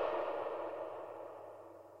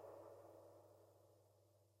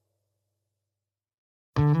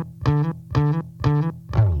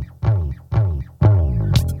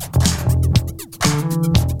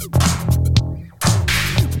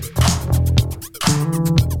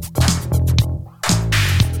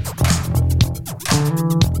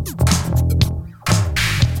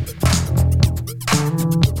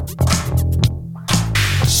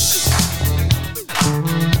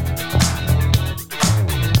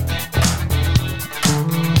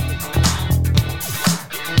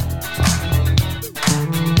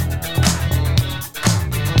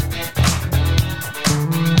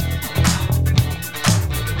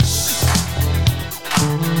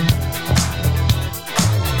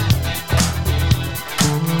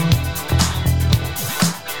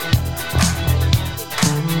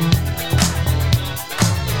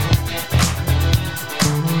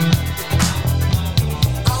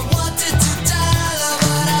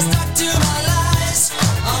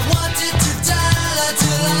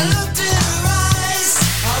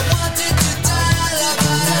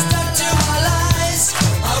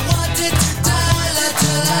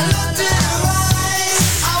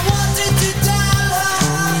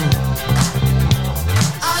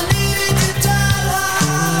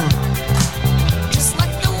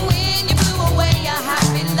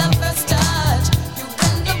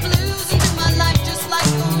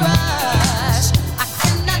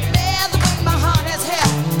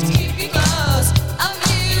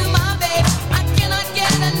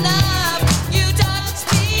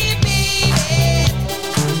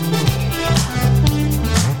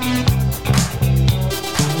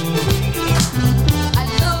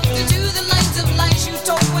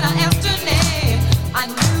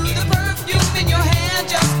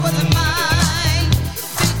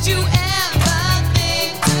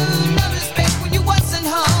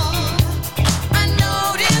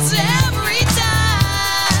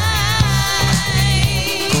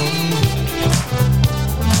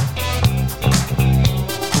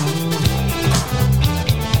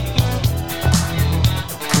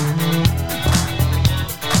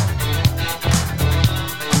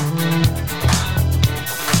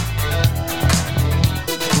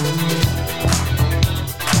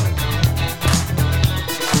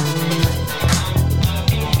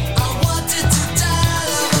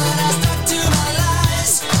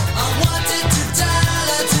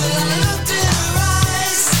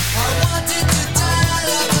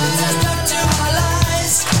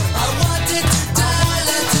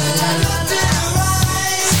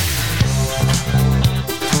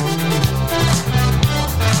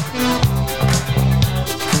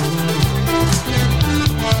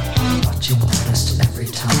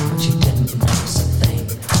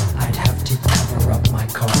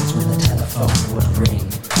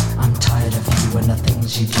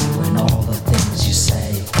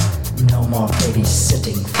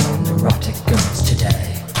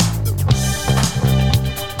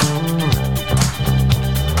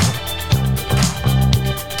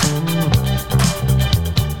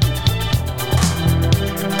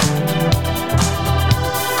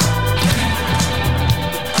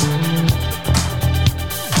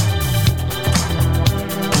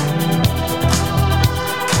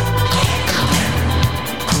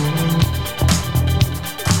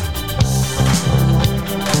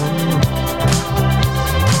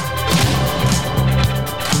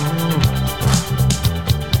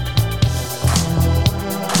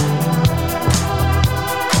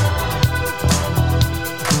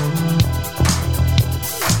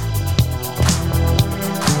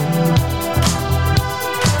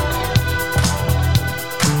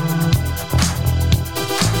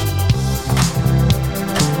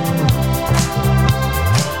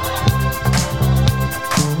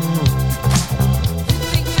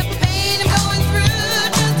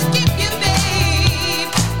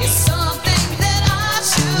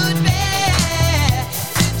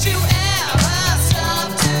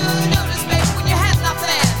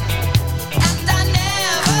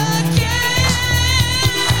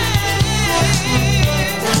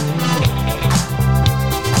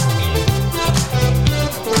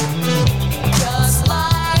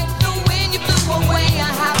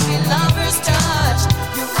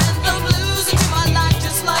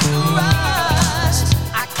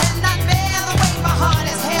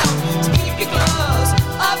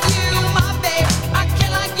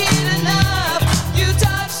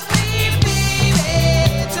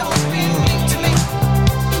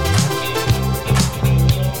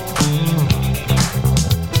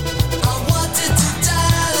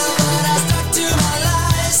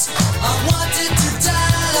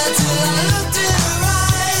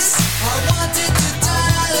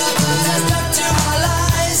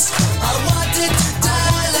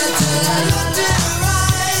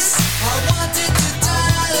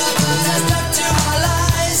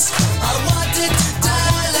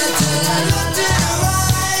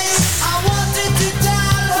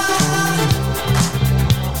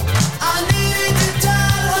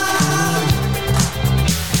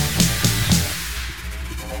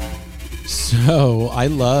 I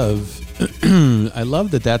love I love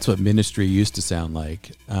that that's what Ministry used to sound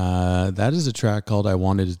like. That is a track called I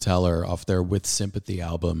Wanted to Tell Her off their With Sympathy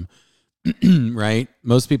album, right?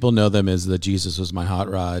 Most people know them as the Jesus Was My Hot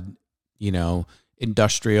Rod,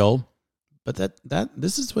 industrial. But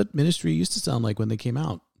this is what Ministry used to sound like when they came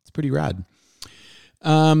out. It's pretty rad.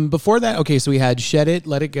 Before that, okay, so we had Shed It,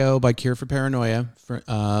 Let It Go by Cure for Paranoia,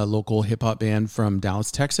 local hip-hop band from Dallas,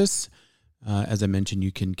 Texas. As I mentioned,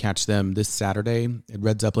 you can catch them this Saturday at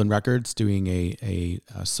Red Zeppelin Records doing a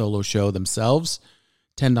solo show themselves,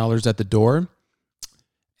 $10 at the door.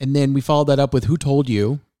 And then we followed that up with Who Told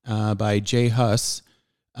You by Jay Huss.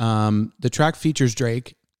 The track features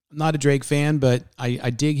Drake. I'm not a Drake fan, but I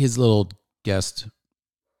dig his little guest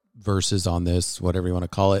verses on this, whatever you want to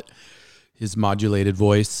call it, his modulated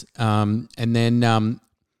voice. And then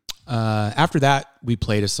after that, we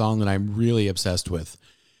played a song that I'm really obsessed with.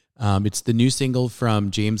 It's the new single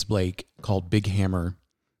from James Blake called Big Hammer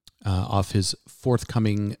off his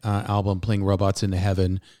forthcoming album, Playing Robots into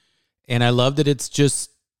Heaven. And I love that it's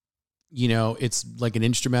just, it's like an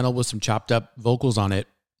instrumental with some chopped up vocals on it.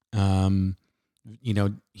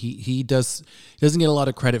 He doesn't get a lot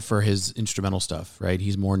of credit for his instrumental stuff, right?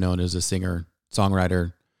 He's more known as a singer,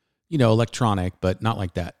 songwriter, electronic, but not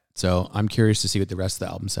like that. So I'm curious to see what the rest of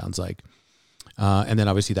the album sounds like. And then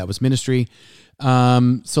obviously that was Ministry.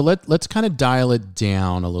 So let's kind of dial it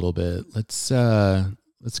down a little bit. Let's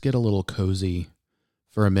get a little cozy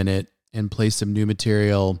for a minute and play some new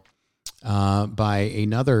material by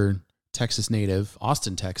another Texas native,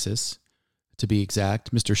 Austin, Texas, to be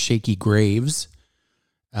exact, Mr. Shaky Graves.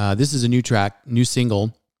 This is a new track, new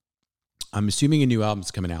single. I'm assuming a new album's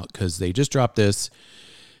coming out because they just dropped this.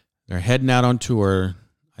 They're heading out on tour.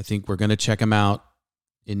 I think we're going to check them out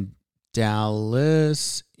in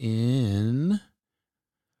Dallas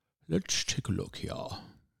let's take a look here,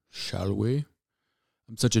 shall we?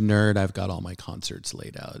 I'm such a nerd. I've got all my concerts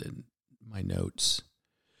laid out in my notes.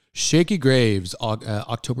 Shaky Graves,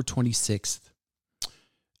 October 26th,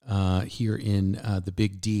 here in the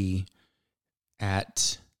Big D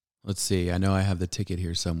at, let's see, I know I have the ticket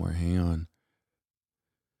here somewhere. Hang on.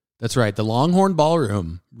 That's right, the Longhorn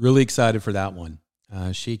Ballroom. Really excited for that one.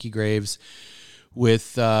 Shaky Graves with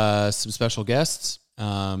some special guests.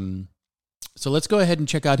 So let's go ahead and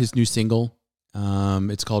check out his new single.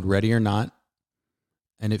 It's called Ready or Not,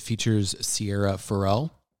 and it features Sierra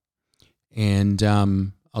Farrell. And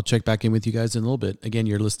I'll check back in with you guys in a little bit. Again,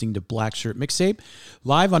 you're listening to Black Shirt Mixtape,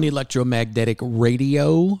 live on Electromagnetic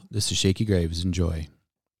Radio. This is Shaky Graves. Enjoy.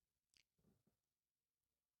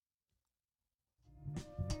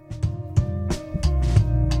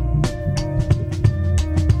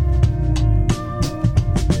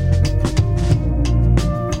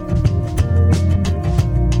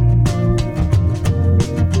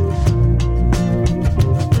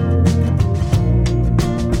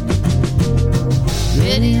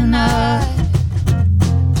 Ready or not,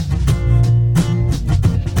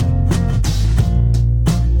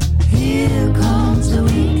 here comes the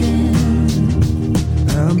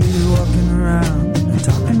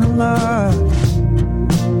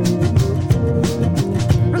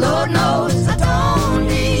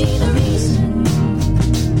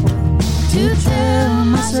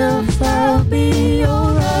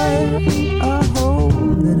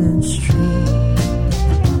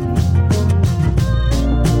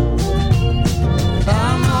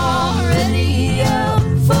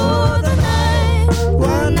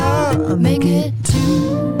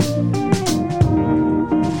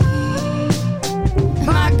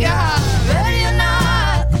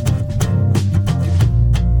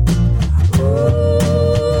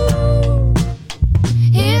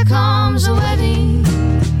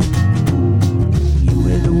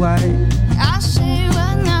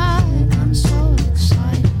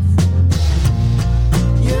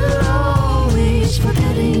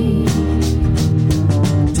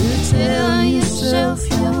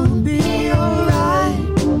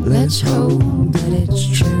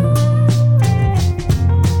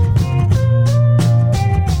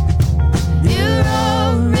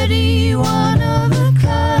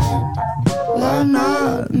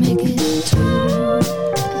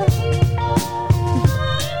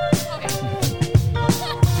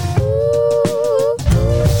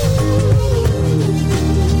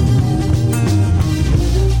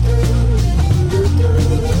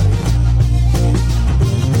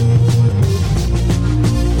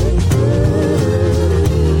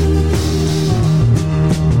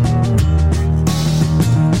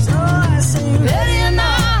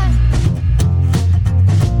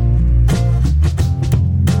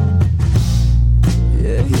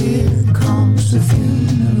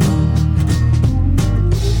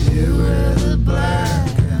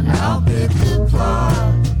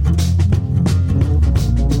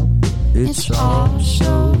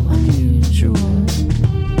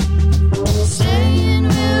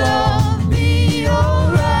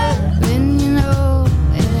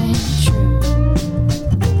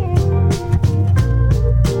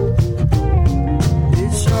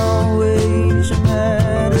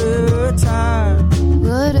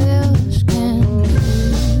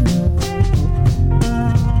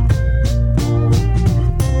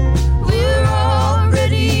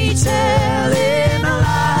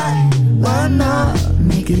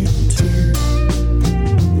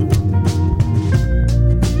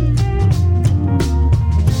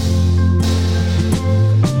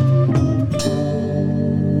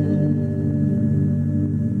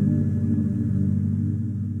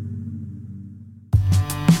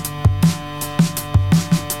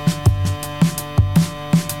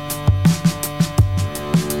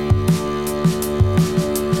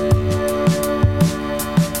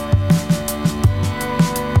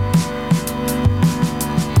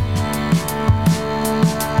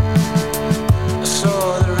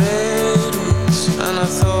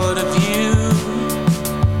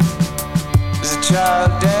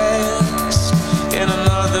child dance in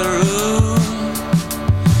another room,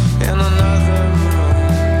 in another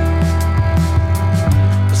room.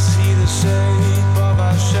 I see the shape of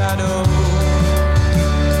our shadow.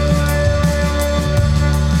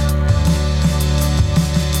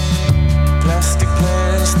 Plastic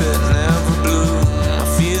plants that never bloom. I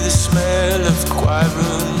feel the smell of quiet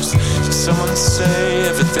rooms. Did someone say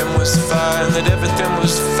everything was fine, that everything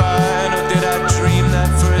was fine, or did I dream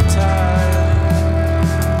that for a time?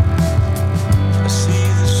 I see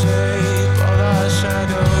the shape of our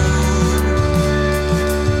shadow.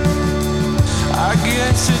 I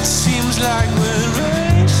guess it seems like we're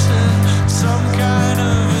racing some kind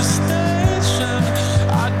of a station.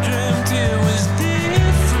 I dreamt it was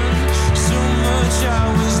different, so much I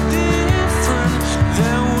was different,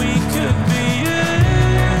 then we could be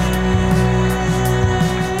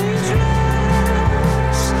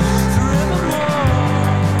angels forevermore.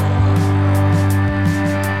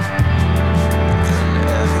 Then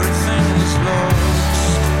everything was lost.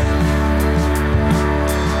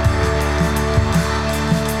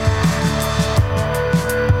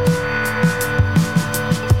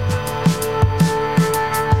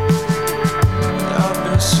 I've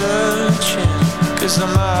been searching, 'cause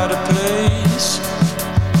I'm out of place,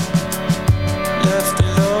 left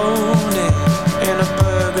alone in a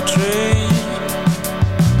purgatory,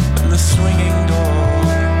 and the swinging door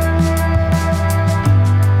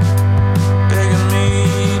begging me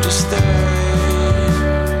to stay.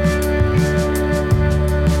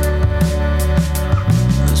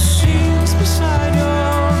 The sheets beside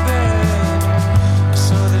your bed, I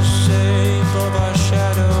saw the shape of our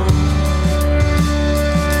shadow.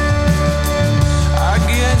 I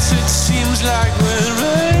guess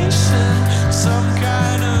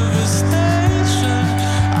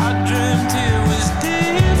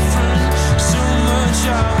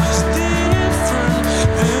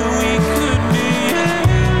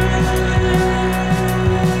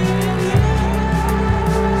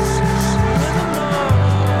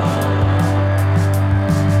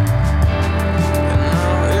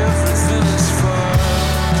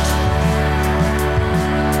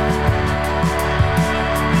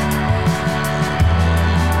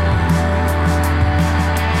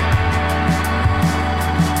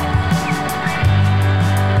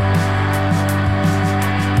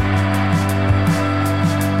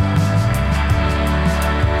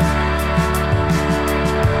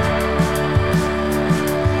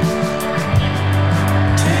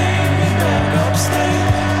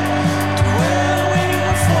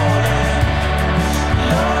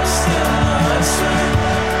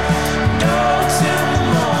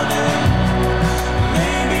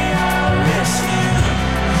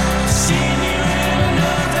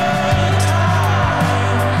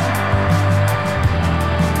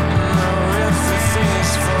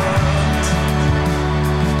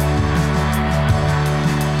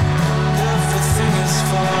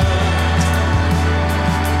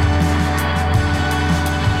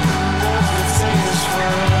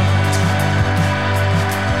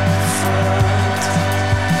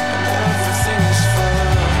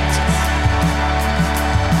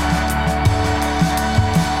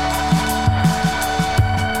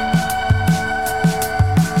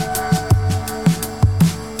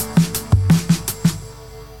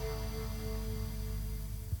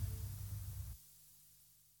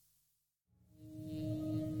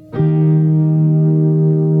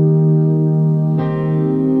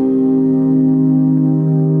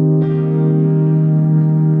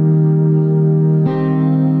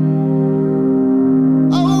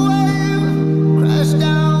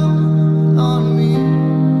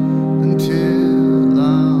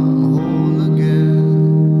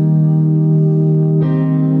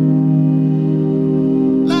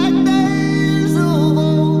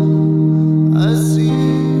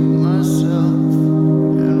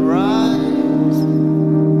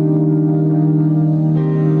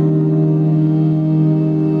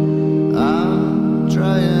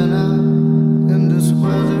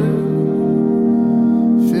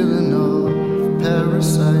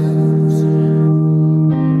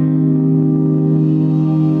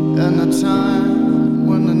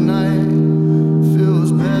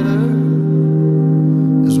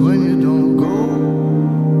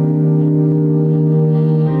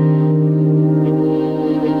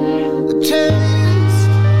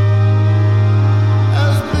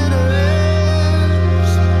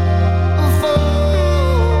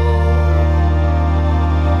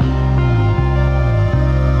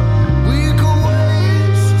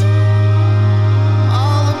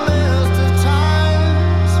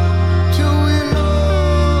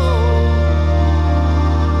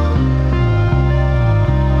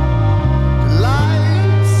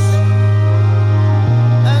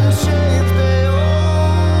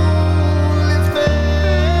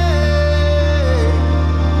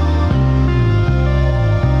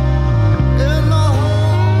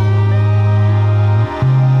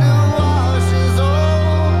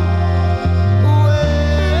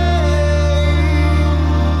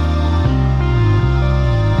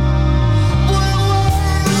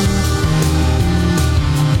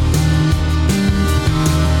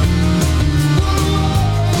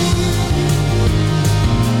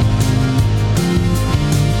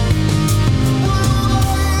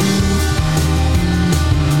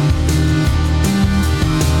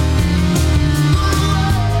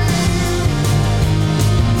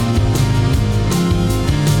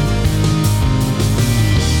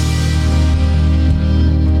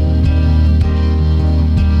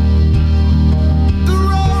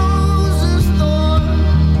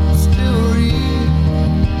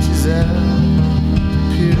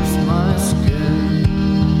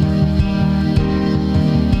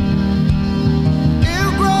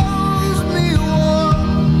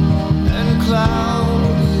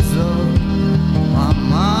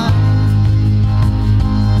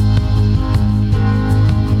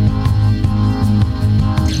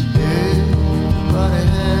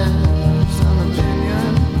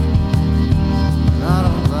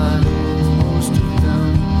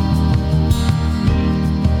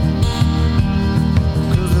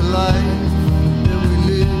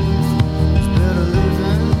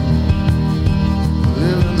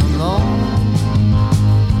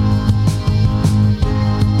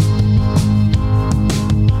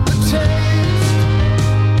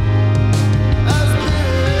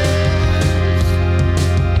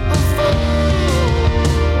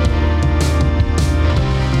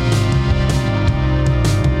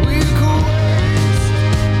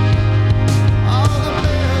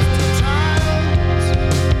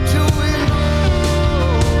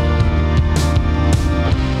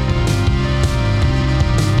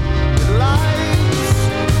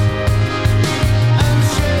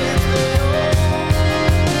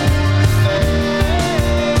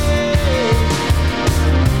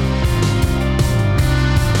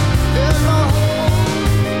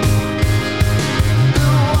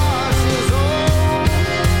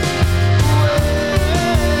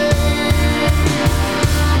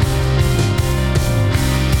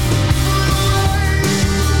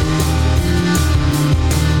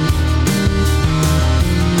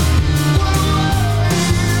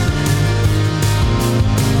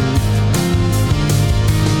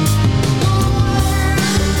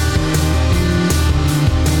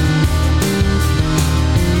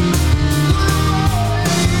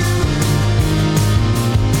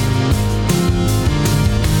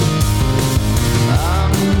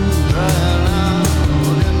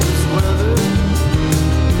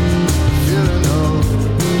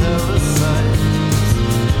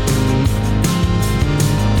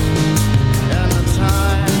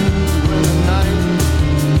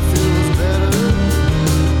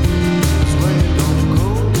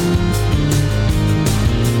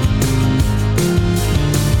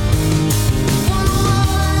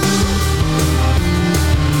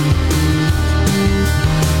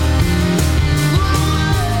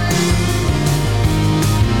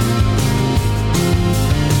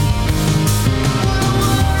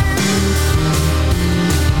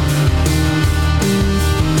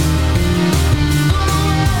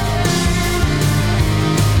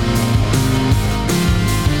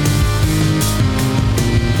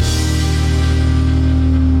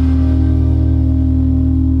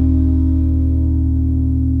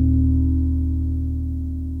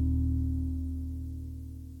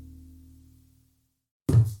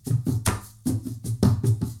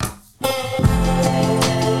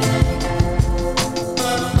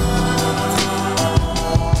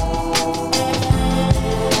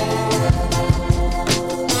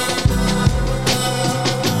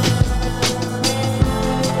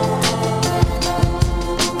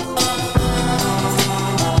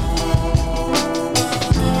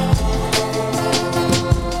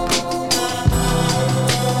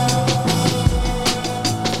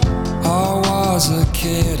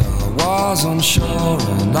was unsure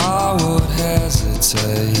and I would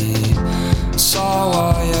hesitate, so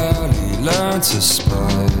I early learned to spy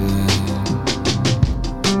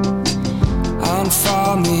and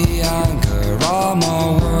found the anger on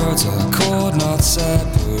my words I could not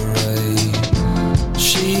separate.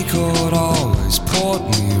 She could always put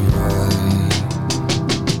me right.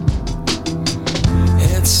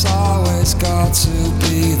 It's always got to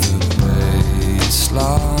be the baseline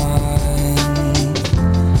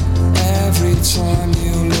every time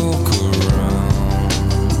you look around.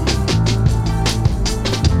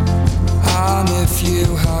 And if you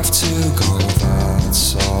have to go,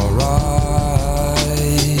 that's alright.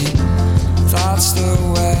 That's the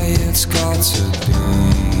way it's got to be.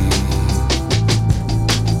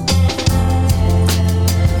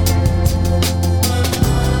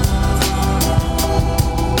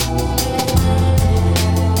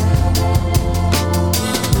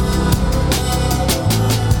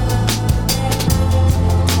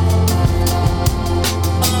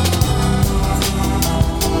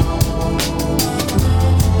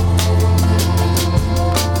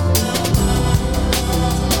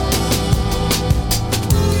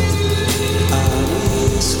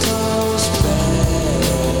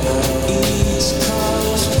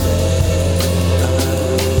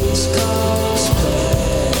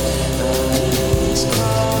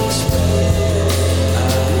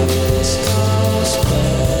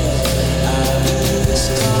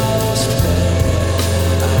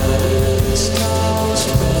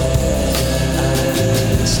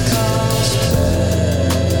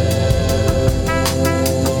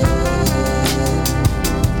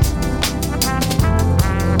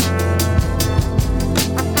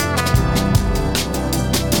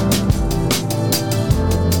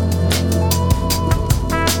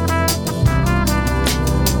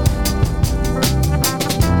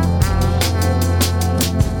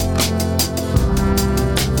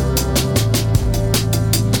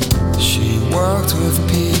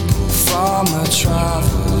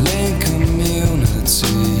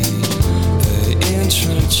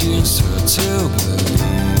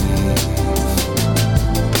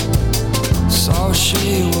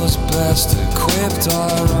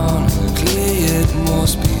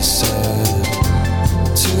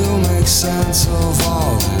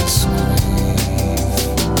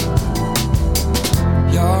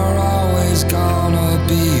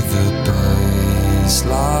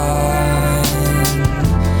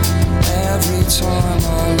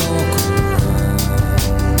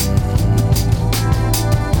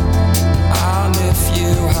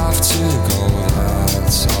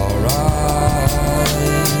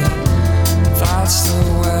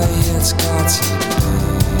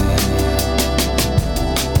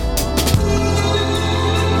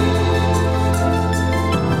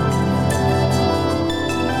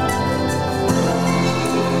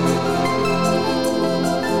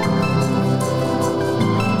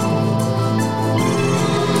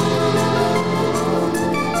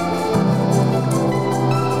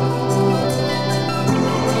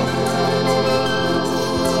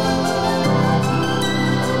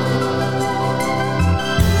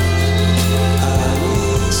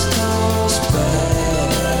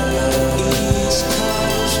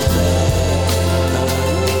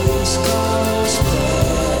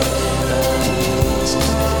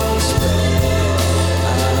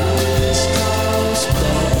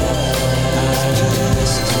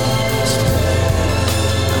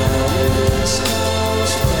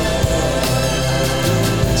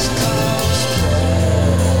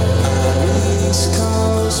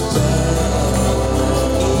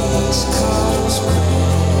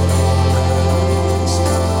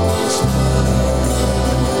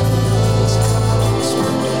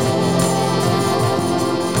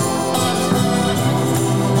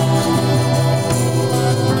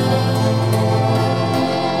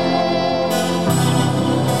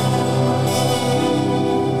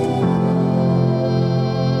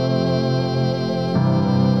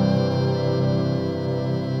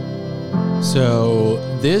 So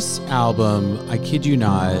this album, I kid you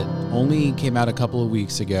not, only came out a couple of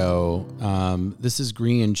weeks ago. This is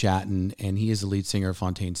Grian Chatton, and he is the lead singer of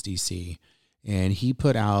Fontaines DC. And he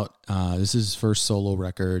put out, this is his first solo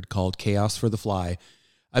record called Chaos for the Fly.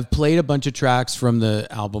 I've played a bunch of tracks from the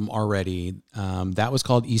album already. That was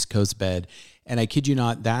called East Coast Bed. And I kid you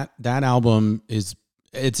not, that album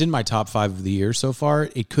it's in my top 5 of the year so far.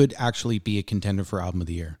 It could actually be a contender for album of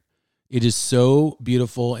the year. It is so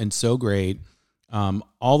beautiful and so great,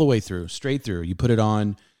 all the way through, straight through. You put it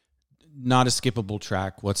on, not a skippable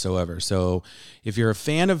track whatsoever. So if you're a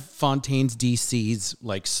fan of Fontaines DC's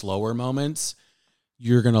like slower moments,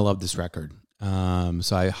 you're going to love this record.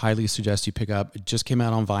 So I highly suggest you pick up. It just came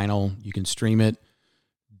out on vinyl. You can stream it,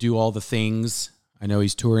 do all the things. I know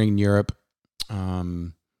he's touring in Europe.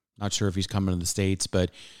 Not sure if he's coming to the States,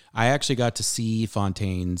 but I actually got to see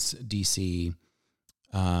Fontaine's DC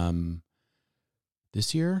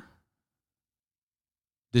this year.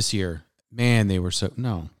 Man, they were so...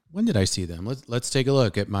 No. When did I see them? Let's take a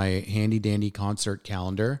look at my handy dandy concert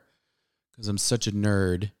calendar because I'm such a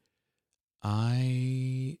nerd.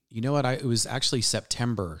 You know what? It was actually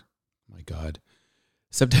September. Oh my God.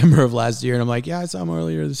 September of last year. And I'm like, yeah, I saw him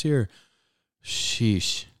earlier this year.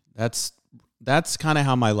 Sheesh. That's kind of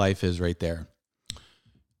how my life is right there.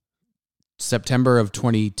 September of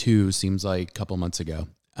 22 seems like a couple months ago.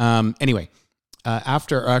 Anyway,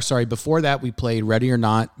 before that, we played Ready or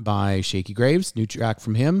Not by Shaky Graves, new track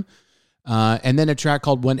from him. And then a track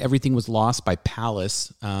called When Everything Was Lost by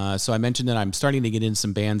Palace. So I mentioned that I'm starting to get in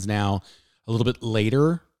some bands now a little bit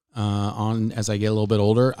later on as I get a little bit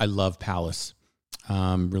older. I love Palace.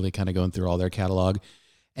 Really kind of going through all their catalog.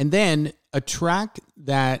 And then a track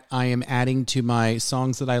that I am adding to my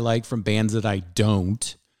songs that I like from bands that I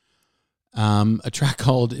don't. A track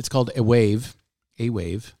called A Wave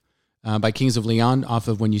by Kings of Leon off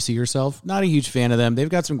of When You See Yourself. Not a huge fan of them. They've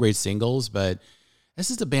got some great singles, but this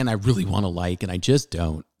is a band I really want to like, and I just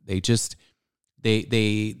don't. They trick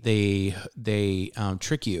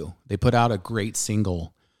you. They put out a great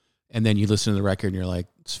single, and then you listen to the record and you're like,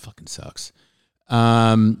 this fucking sucks.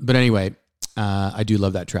 But anyway, I do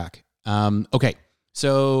love that track. Okay,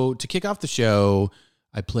 so to kick off the show,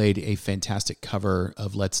 I played a fantastic cover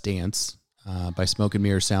of Let's Dance by Smoke and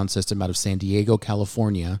Mirror Sound System out of San Diego,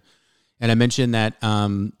 California. And I mentioned that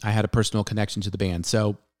I had a personal connection to the band.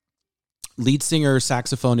 So lead singer,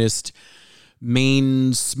 saxophonist,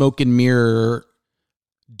 main Smoke and Mirror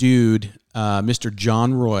dude, Mr.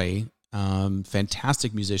 John Roy,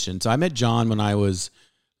 fantastic musician. So I met John when I was,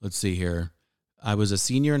 I was a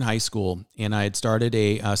senior in high school, and I had started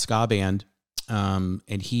a ska band,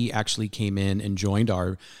 and he actually came in and joined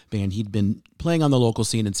our band. He'd been playing on the local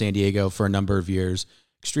scene in San Diego for a number of years.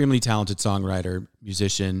 Extremely talented songwriter,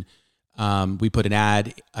 musician. We put an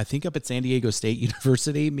ad, I think, up at San Diego State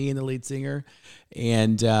University, me and the lead singer,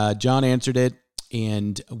 and John answered it,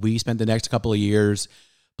 and we spent the next couple of years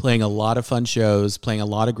playing a lot of fun shows, playing a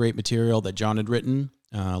lot of great material that John had written,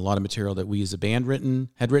 a lot of material that we as a band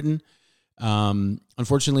had written.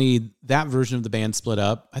 Unfortunately, that version of the band split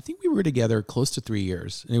up. I think we were together close to 3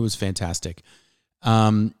 years, and it was fantastic.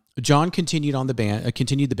 John continued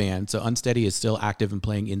the band. So Unsteady is still active and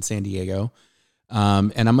playing in San Diego.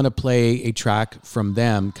 And I'm going to play a track from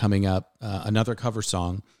them coming up, another cover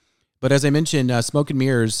song. But as I mentioned, Smoke and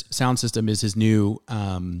Mirrors Sound System is his new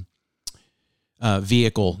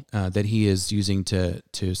vehicle that he is using to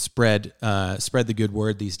spread the good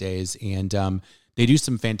word these days. And they do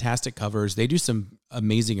some fantastic covers. They do some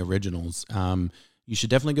amazing originals. You should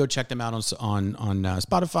definitely go check them out on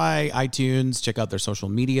Spotify, iTunes. Check out their social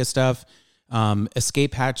media stuff.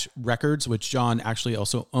 Escape Hatch Records, which John actually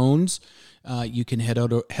also owns. You can head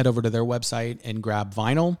over to their website and grab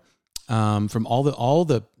vinyl from all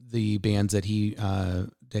the bands that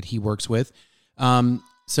he works with.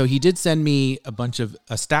 So he did send me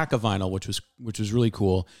a stack of vinyl, which was really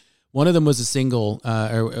cool. One of them was a single,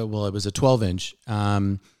 it was a 12-inch,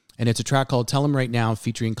 and it's a track called "Tell 'Em Right Now"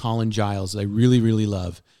 featuring Colin Giles that I really, really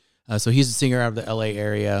love. So he's a singer out of the LA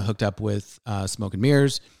area, hooked up with Smoke and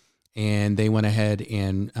Mirrors, and they went ahead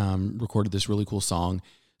and recorded this really cool song.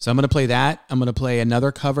 So I'm going to play that. I'm going to play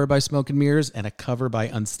another cover by Smoke and Mirrors and a cover by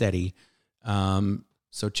Unsteady.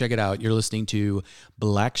 So check it out. You're listening to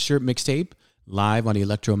Black Shirt Mixtape live on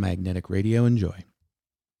Electromagnetic Radio. Enjoy.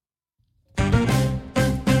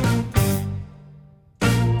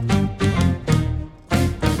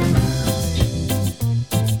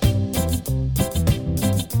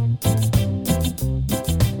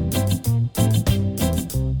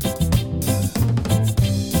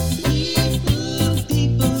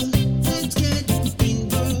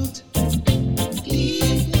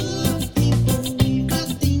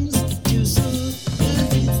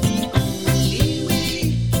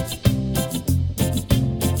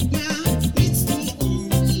 It's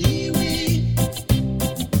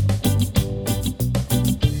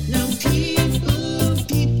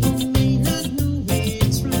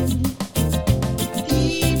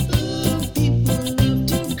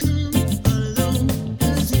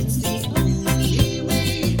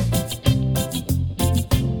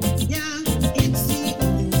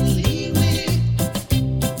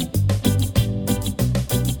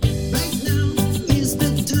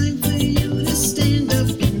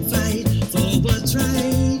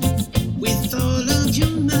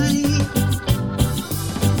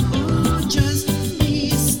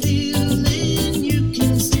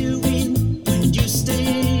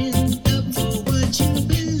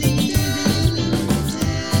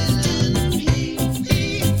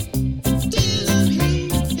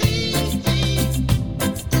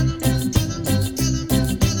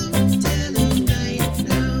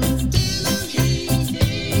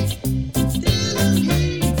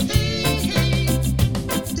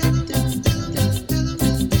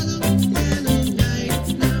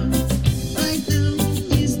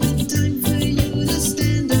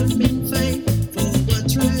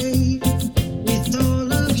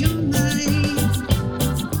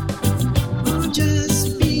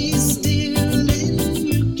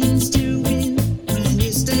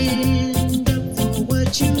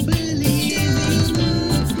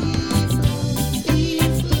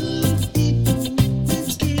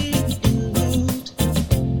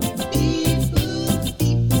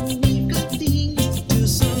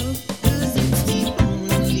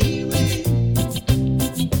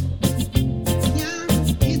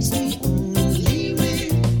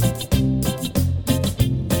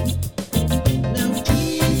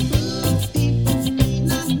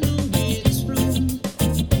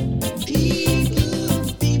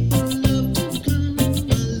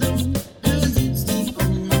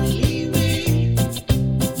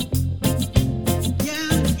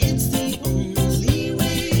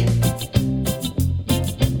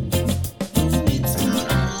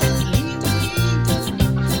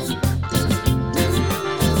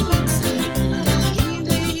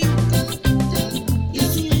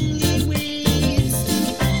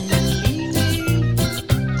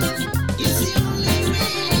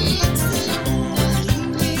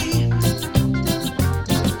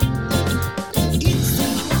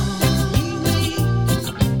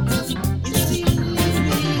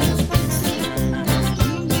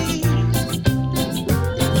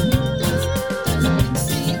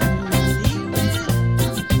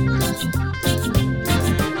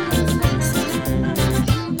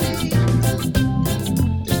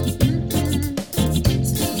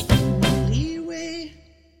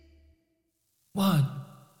 1,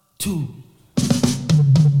 2.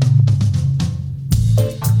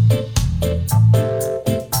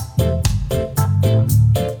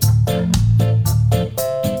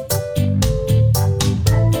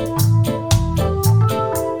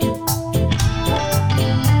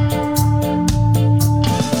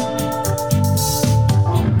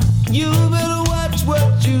 You better watch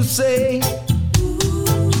what you say.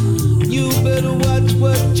 You better watch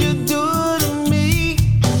what you do to me.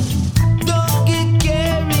 Don't get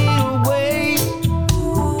carried away.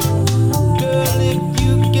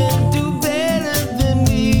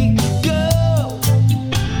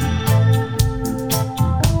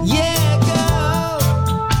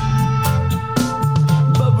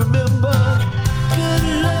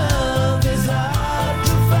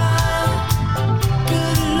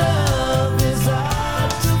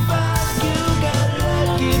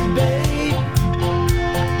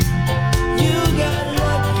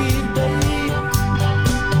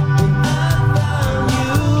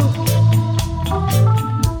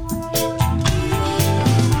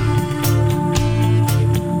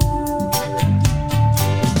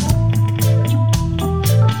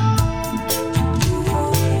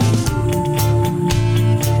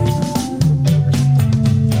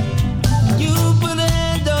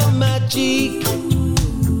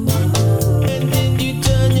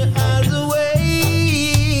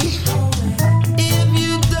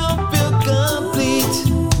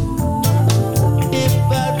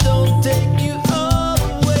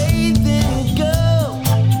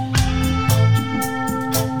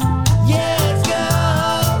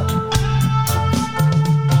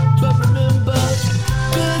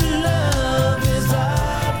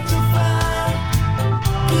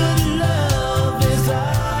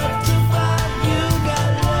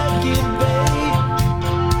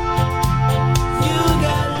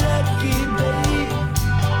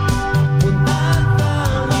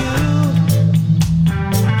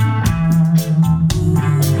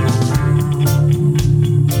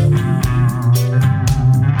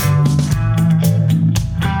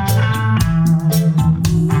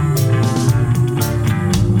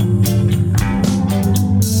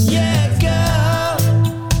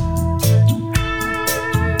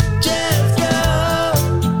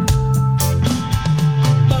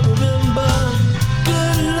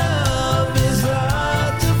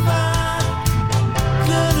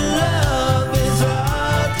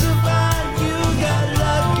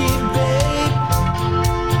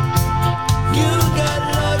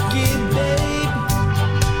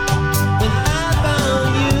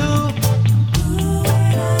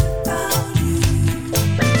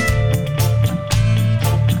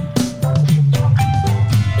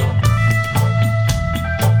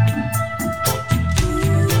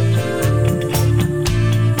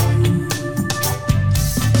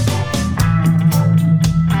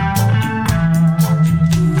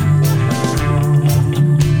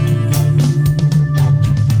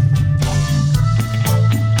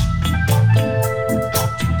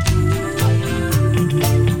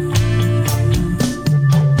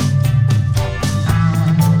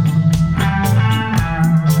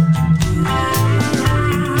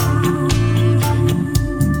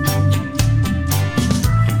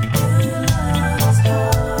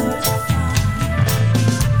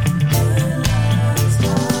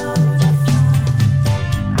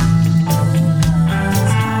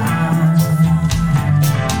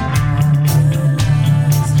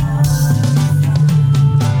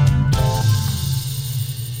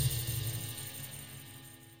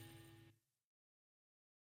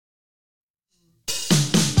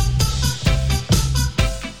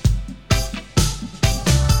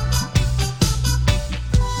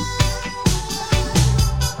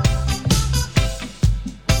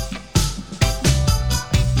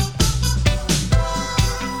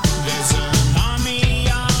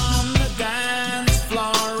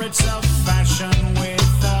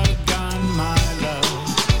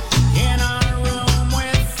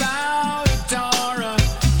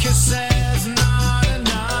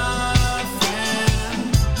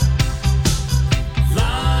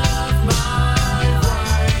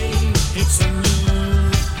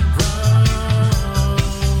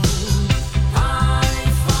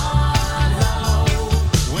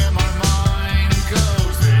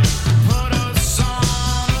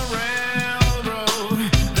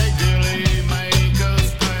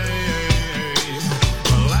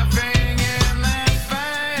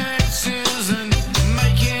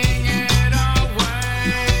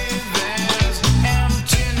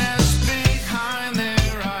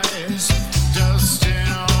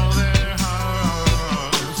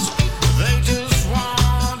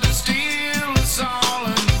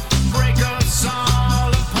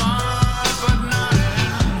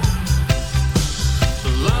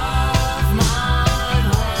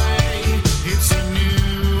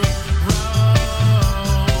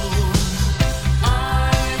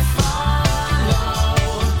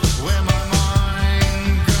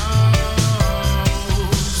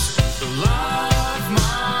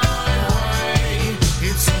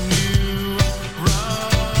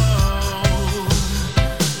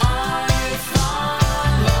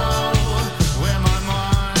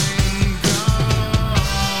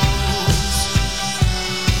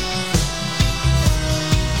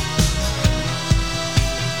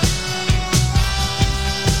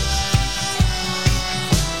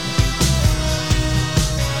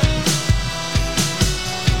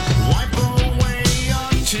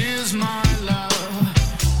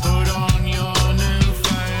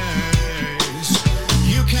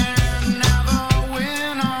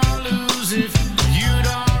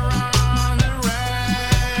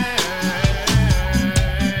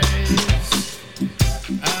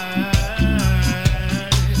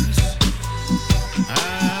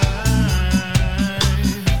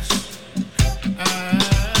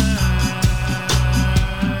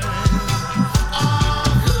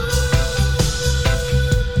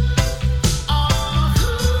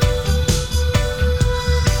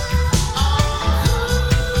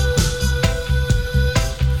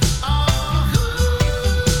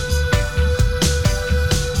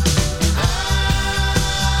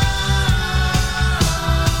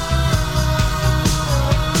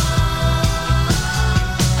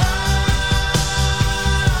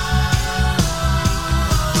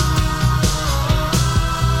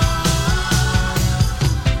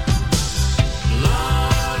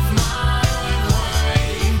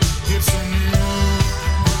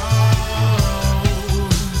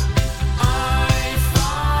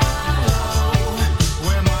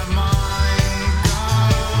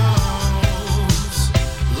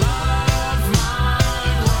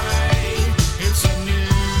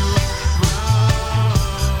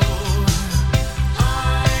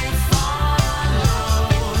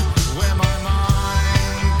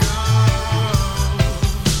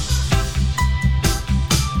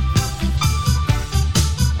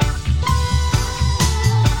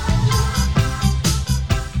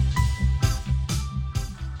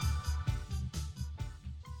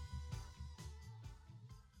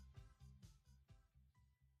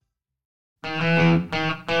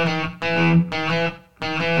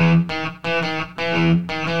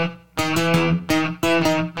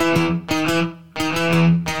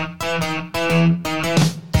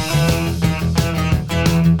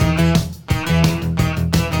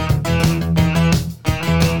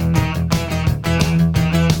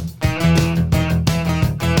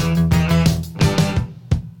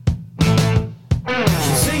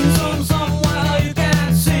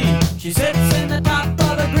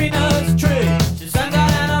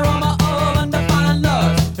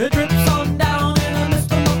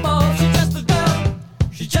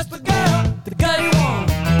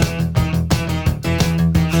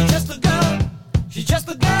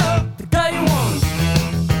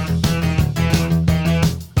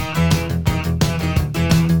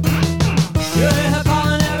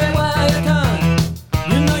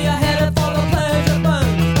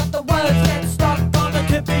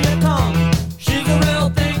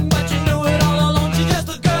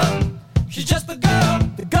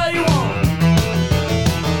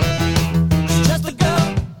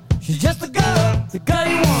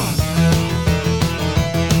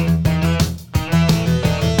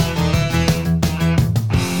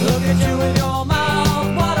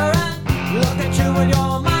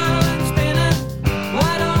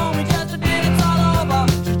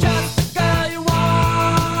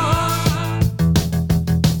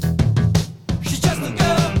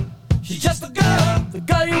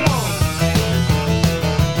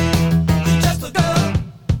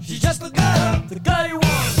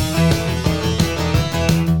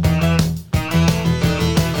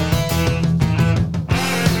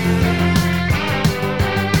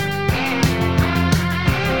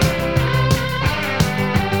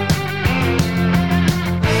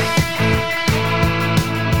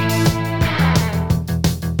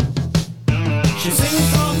 She sings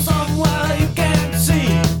from somewhere you can't see.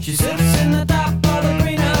 She sits in the top of the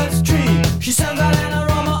greenest tree. She sends out an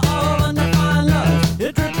aroma of undefined love.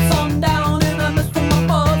 It drips on down in the mist from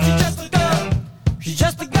above. She's just a girl. She's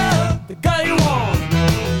just a girl, the girl you want.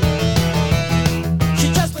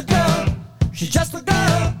 She's just a girl. She's just a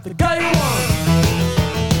girl, the girl you want.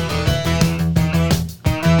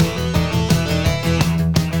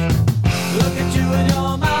 Look at you in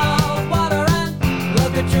your mouth watering.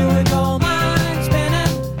 Look at you in your mind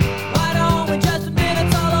spinning. Why don't we just admit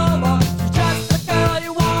it's all over? She's just the girl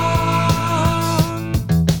you want.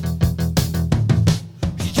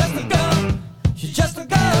 She's just a girl. She's just a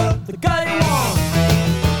girl, the girl you want.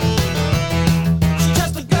 She's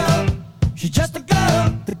just a girl. She's just a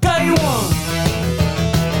girl, the girl you want.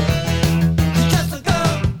 She's just a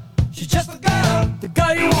girl. She's just a girl, the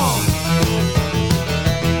girl you want.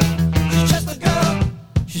 She's just a girl.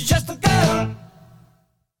 She's just a girl.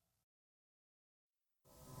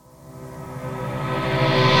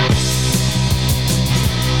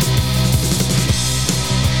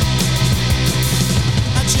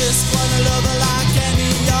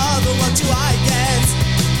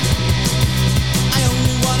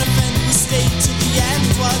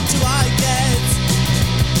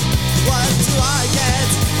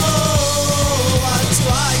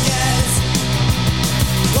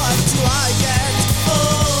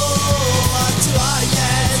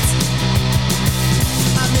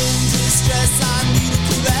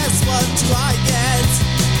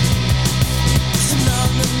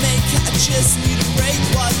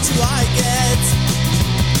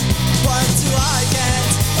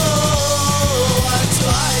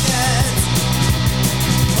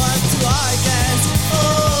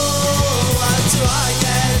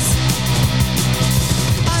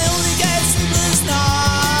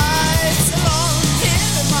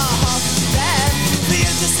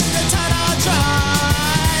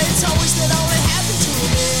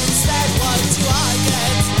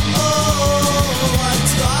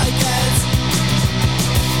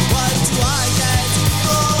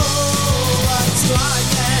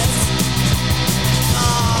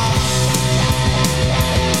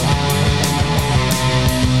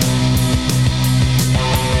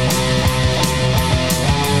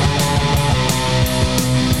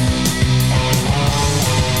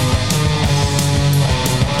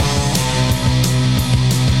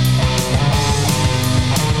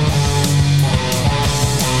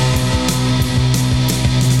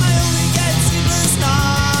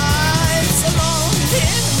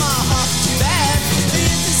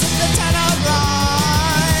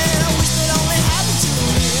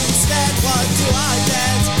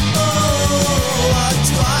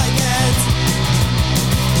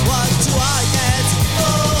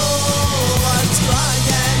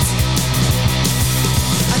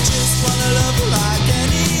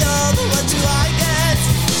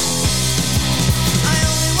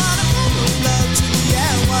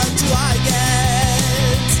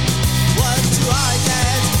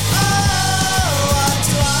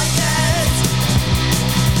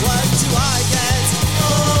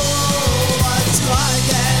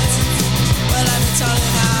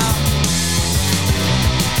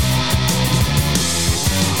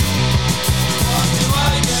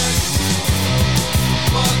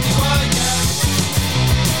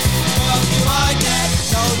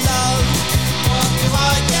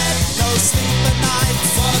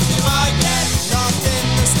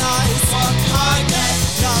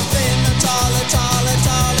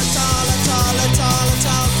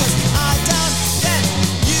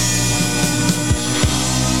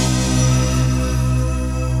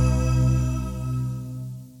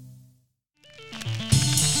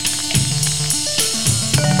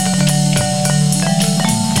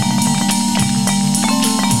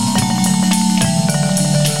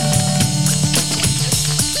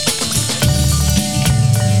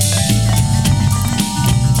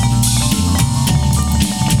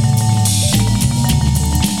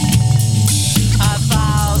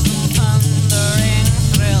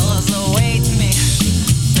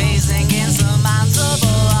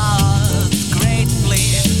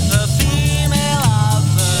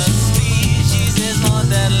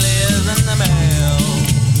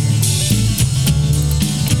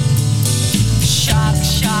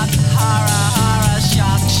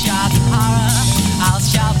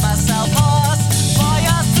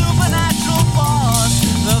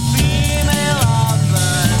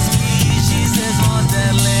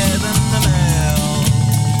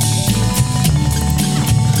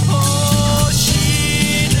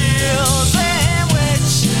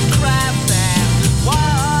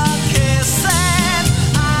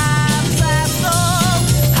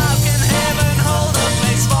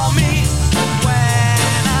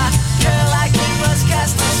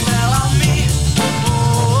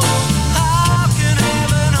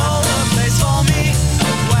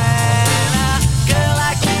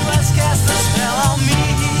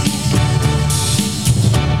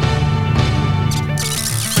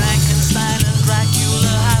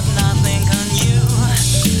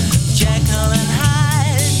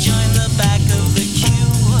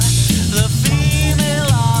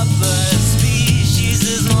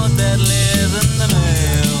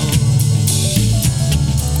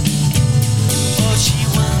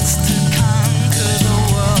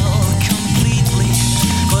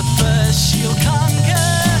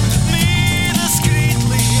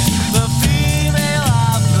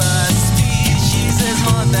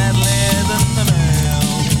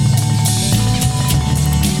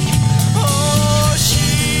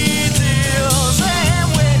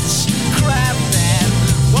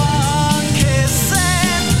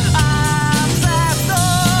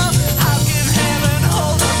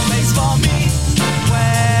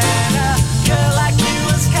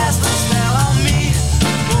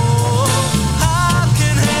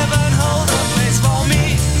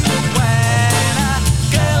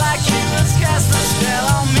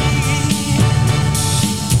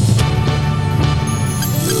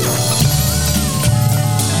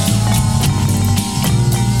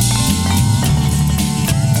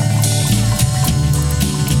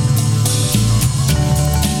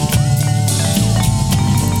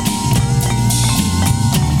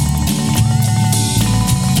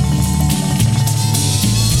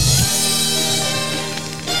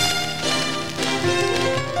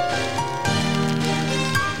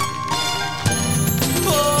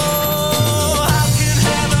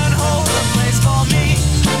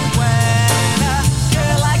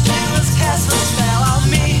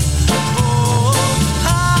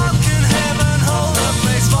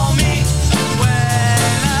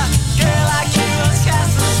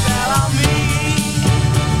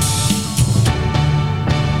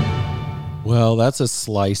 Well, that's a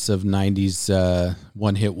slice of 90s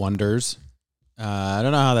one-hit wonders. I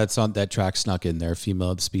don't know how that track snuck in there,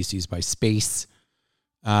 Female of the Species by Space.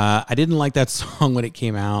 I didn't like that song when it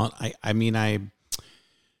came out. I mean, I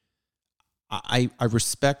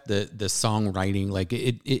respect the songwriting. Like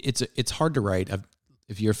it's hard to write.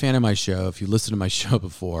 If you're a fan of my show, if you listen to my show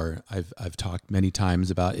before, I've talked many times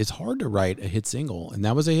about it's hard to write a hit single, and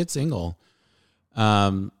that was a hit single.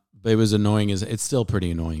 But it was annoying. It's still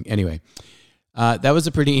pretty annoying. Anyway, that was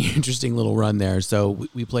a pretty interesting little run there. So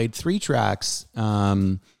we played 3 tracks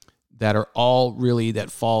that are all really that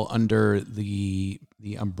fall under the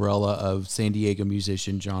umbrella of San Diego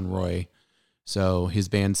musician John Roy. So his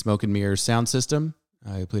band Smoke and Mirrors Sound System.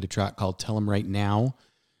 I played a track called Tell 'Em Right Now,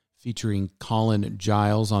 featuring Colin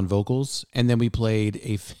Giles on vocals. And then we played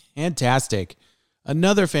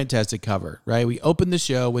another fantastic cover, right? We opened the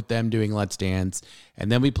show with them doing Let's Dance,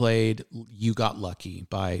 and then we played You Got Lucky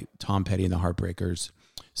by Tom Petty and the Heartbreakers.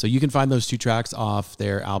 So you can find those 2 tracks off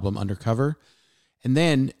their album Undercover. And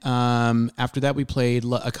then after that, we played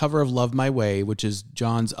a cover of Love My Way, which is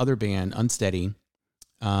John's other band, Unsteady.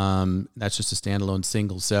 That's just a standalone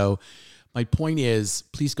single. So my point is,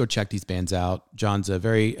 please go check these bands out. John's a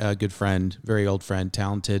very good friend, very old friend,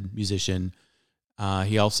 talented musician.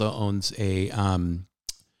 He also owns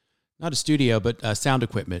not a studio, but sound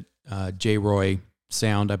equipment. J. Roy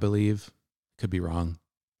Sound, I believe. Could be wrong.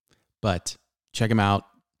 But check him out.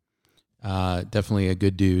 Definitely a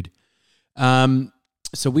good dude.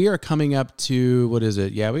 So we are coming up to, what is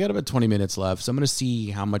it? Yeah, we got about 20 minutes left. So I'm going to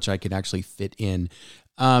see how much I can actually fit in.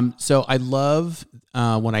 So I love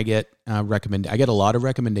when I get I get a lot of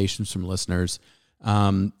recommendations from listeners.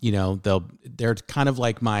 They're kind of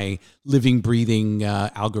like my living, breathing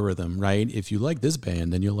algorithm, right? If you like this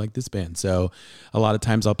band, then you'll like this band. So a lot of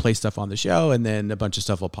times I'll play stuff on the show, and then a bunch of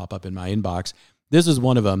stuff will pop up in my inbox. This is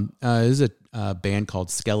one of them. This is a band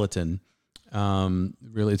called Skeleton.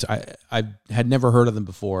 Really, I had never heard of them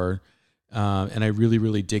before, and I really,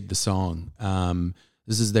 really dig the song.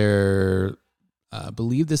 This is I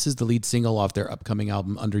believe this is the lead single off their upcoming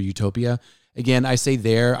album, Under Utopia. Again, I say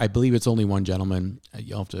I believe it's only one gentleman.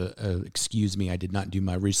 You'll have to excuse me. I did not do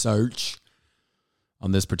my research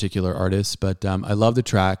on this particular artist, but I love the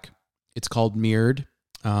track. It's called Mirrored.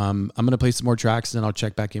 I'm going to play some more tracks, and then I'll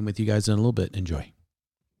check back in with you guys in a little bit. Enjoy.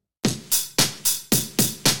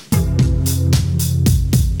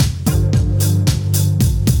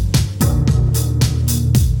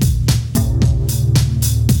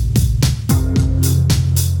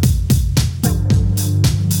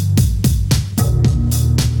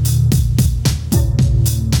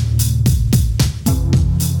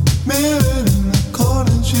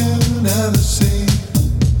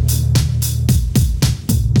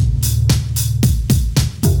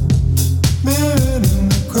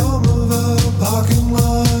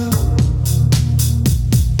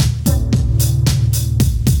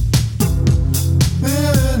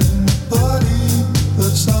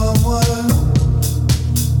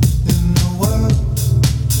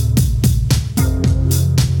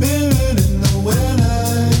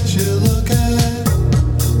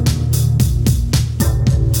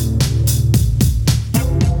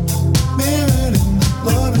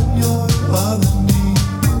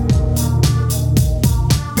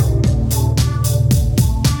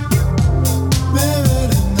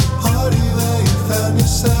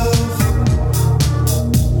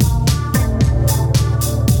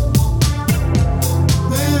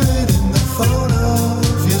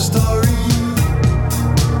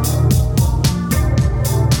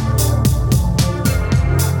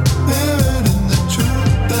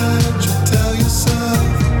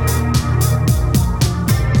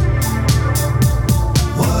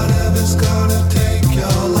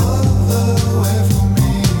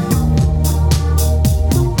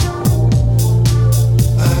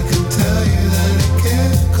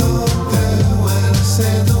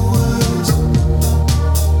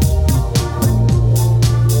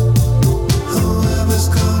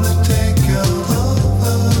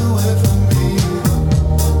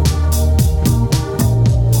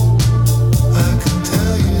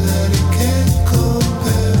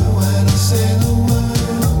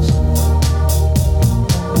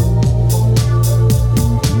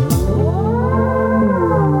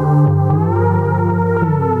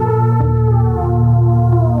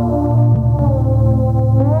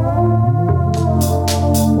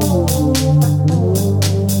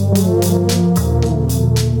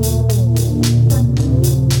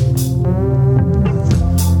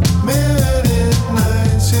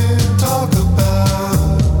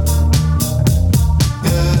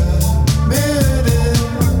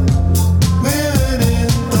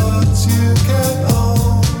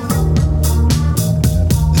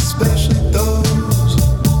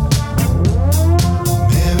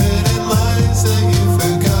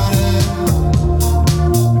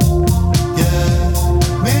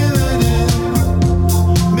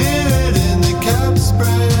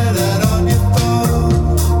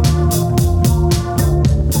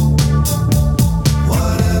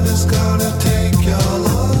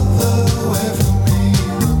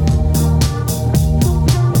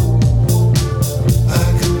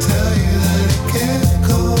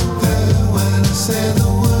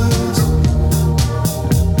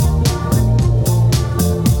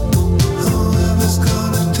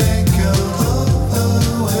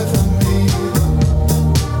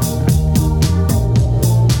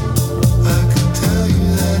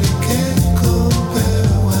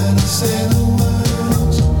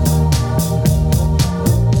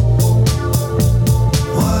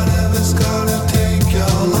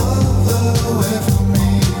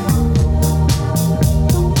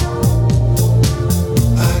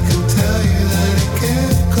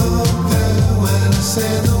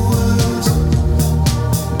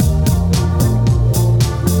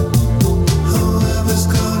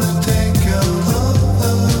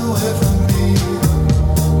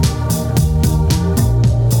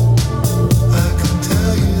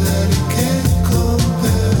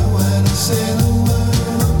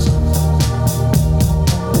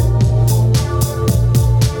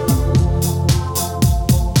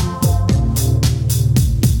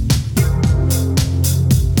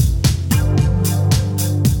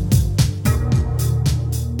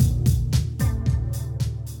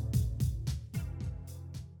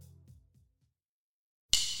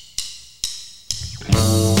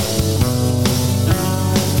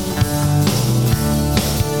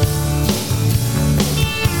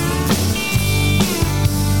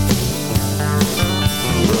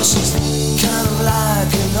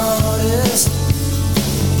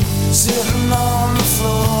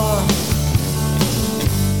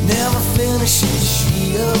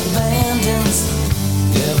 abandons,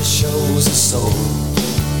 never shows a soul.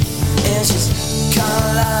 And she's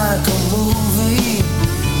kinda like a movie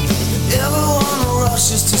everyone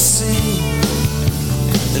rushes to see,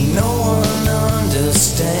 and no one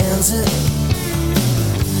understands it.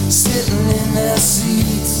 Sitting in their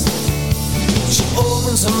seats, she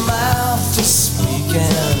opens her mouth to speak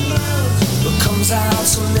and what comes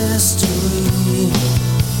out's a mystery.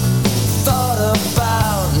 Thought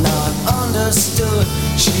about, not understood,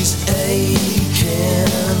 she's aching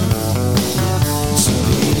to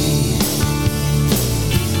be.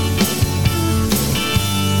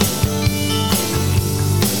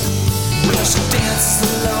 Well, she dances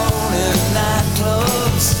alone in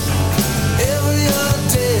nightclubs every other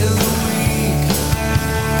day of the week.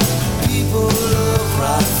 People look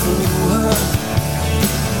right through her.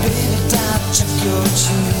 Baby, don't check your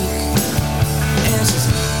cheek. And she's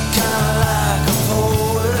kinda like a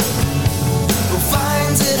poet who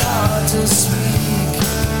finds it hard to speak.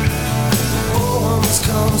 Poems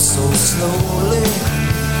come so slowly,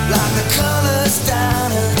 like the colors down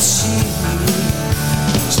her cheek.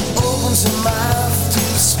 She opens her mouth to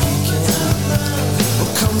speak, and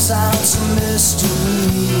what comes out's a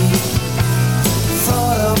mystery.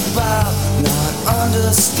 Thought about, not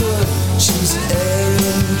understood, she's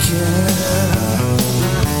aching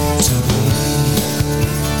to be.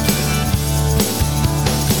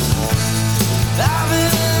 I've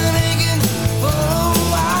been aching for a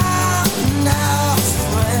while now,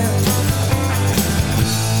 friend.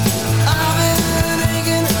 I've been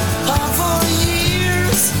aching hard for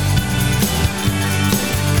years.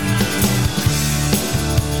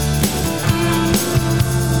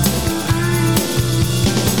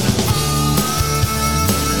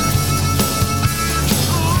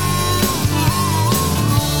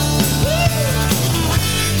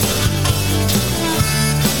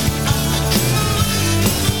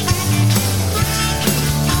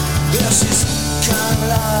 She's kinda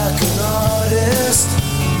like an artist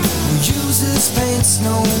who uses paints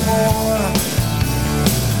no more.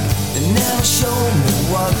 And never show me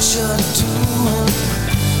what you're doing,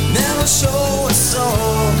 never show a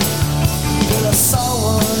soul. Well, I saw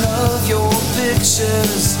one of your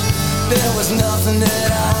pictures, there was nothing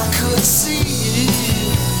that I could see.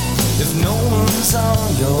 If no one's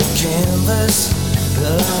on your canvas,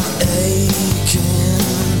 well, I'm aching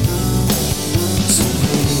to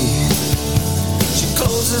be.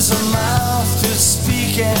 Closes her mouth to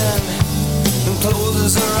speak and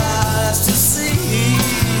closes her eyes to see.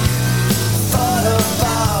 Thought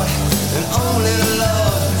about and only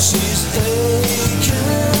love, she's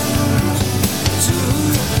aching to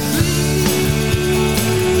be.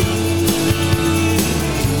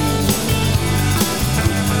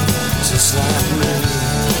 Just like me.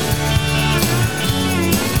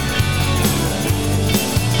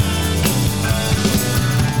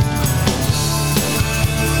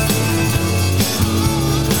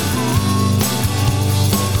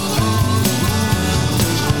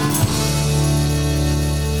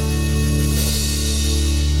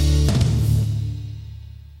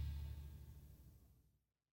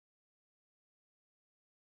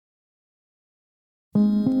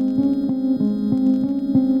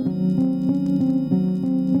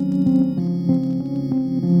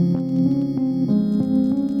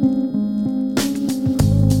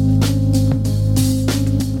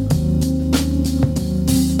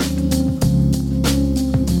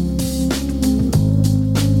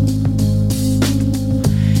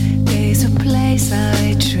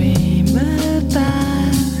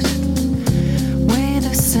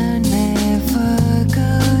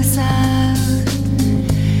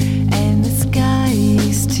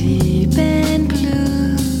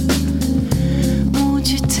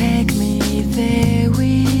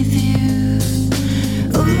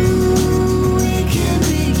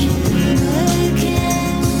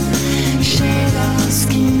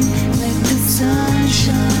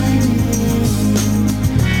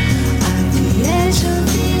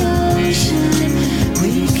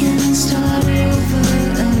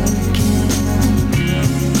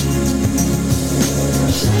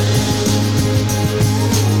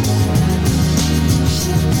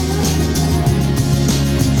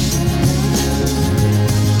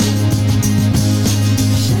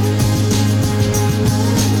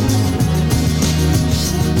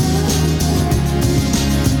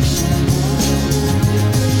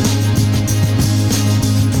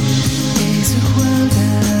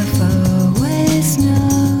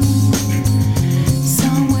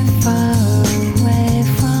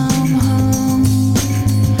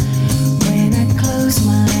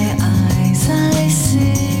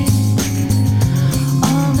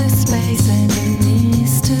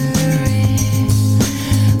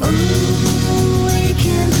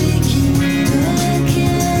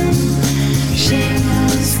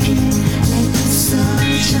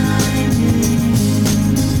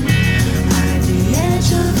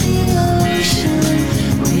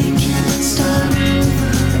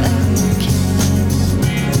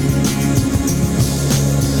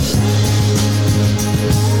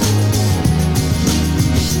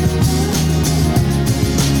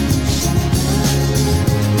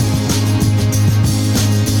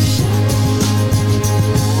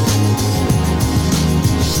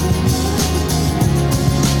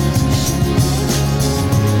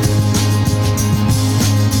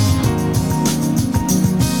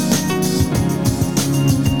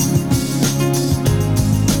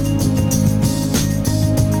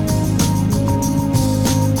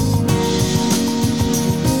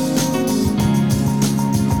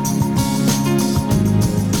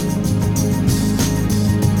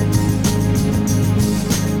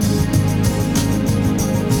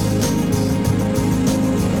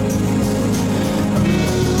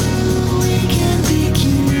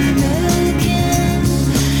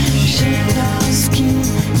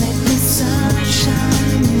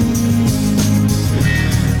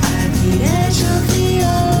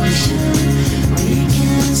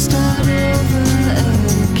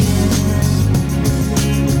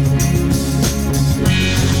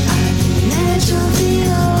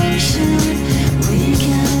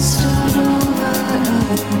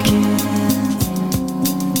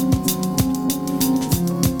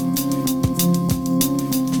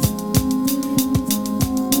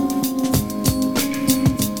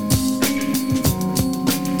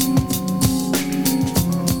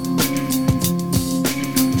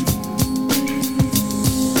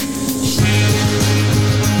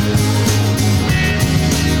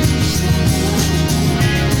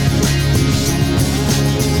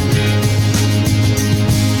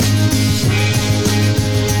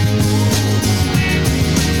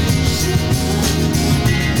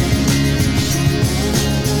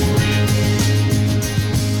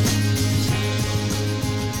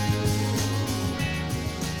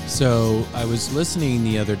 So I was listening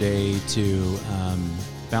the other day to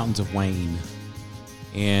Fountains of Wayne,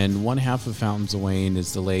 and one half of Fountains of Wayne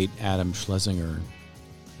is the late Adam Schlesinger.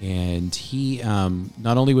 And he,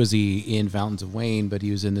 not only was he in Fountains of Wayne, but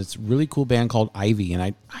he was in this really cool band called Ivy, and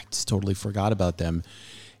I just totally forgot about them.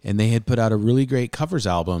 And they had put out a really great covers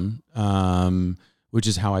album, which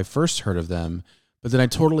is how I first heard of them. But then I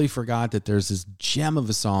totally forgot that there's this gem of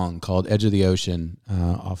a song called Edge of the Ocean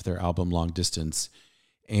off their album Long Distance.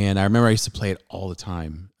 And I remember I used to play it all the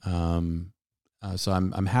time. So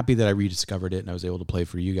I'm happy that I rediscovered it and I was able to play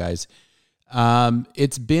for you guys.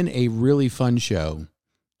 It's been a really fun show.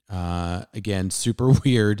 Again, super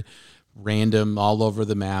weird, random, all over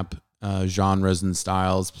the map genres and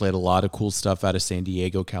styles. Played a lot of cool stuff out of San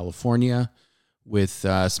Diego, California with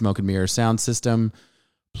Smoke and Mirror Sound System.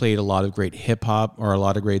 Played a lot of great hip hop or a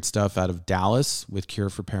lot of great stuff out of Dallas with Cure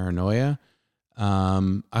for Paranoia.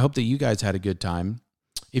 I hope that you guys had a good time.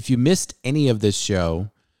 If you missed any of this show,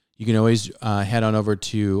 you can always head on over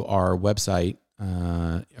to our website,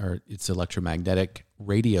 or it's Electromagnetic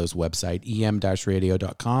Radio's website,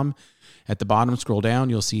 em-radio.com. At the bottom, scroll down,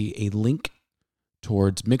 you'll see a link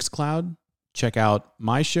towards Mixcloud. Check out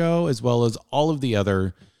my show as well as all of the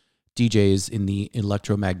other DJs in the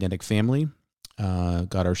Electromagnetic family.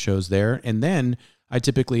 Got our shows there. And then I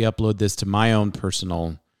typically upload this to my own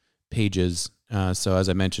personal pages. So as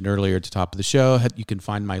I mentioned earlier at the top of the show, you can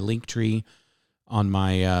find my link tree on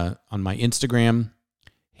my Instagram.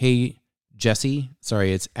 Hey Jesse,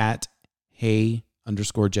 sorry, it's at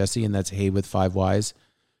hey_Jesse, and that's hey with 5 Y's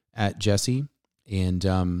at Jesse.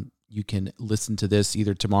 And you can listen to this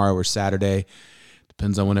either tomorrow or Saturday.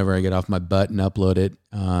 Depends on whenever I get off my butt and upload it.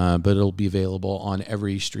 But it'll be available on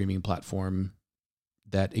every streaming platform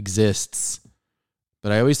that exists.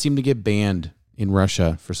 But I always seem to get banned in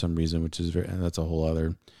Russia for some reason, which is that's a whole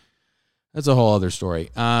other story.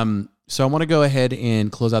 So I want to go ahead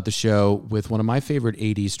and close out the show with one of my favorite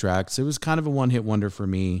 80s tracks. It was kind of a one-hit wonder for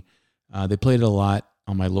me. They played it a lot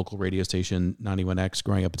on my local radio station, 91X,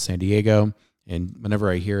 growing up in San Diego. And whenever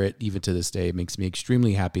I hear it, even to this day, it makes me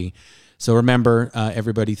extremely happy. So remember,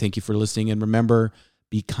 everybody, thank you for listening. And remember,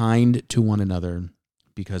 be kind to one another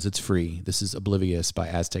because it's free. This is Oblivious by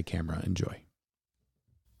Aztec Camera. Enjoy.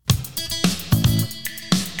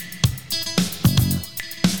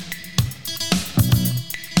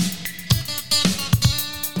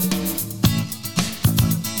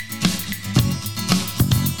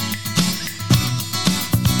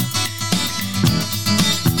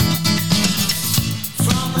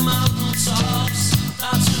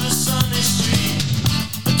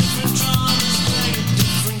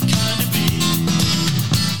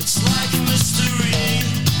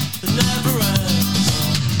 Never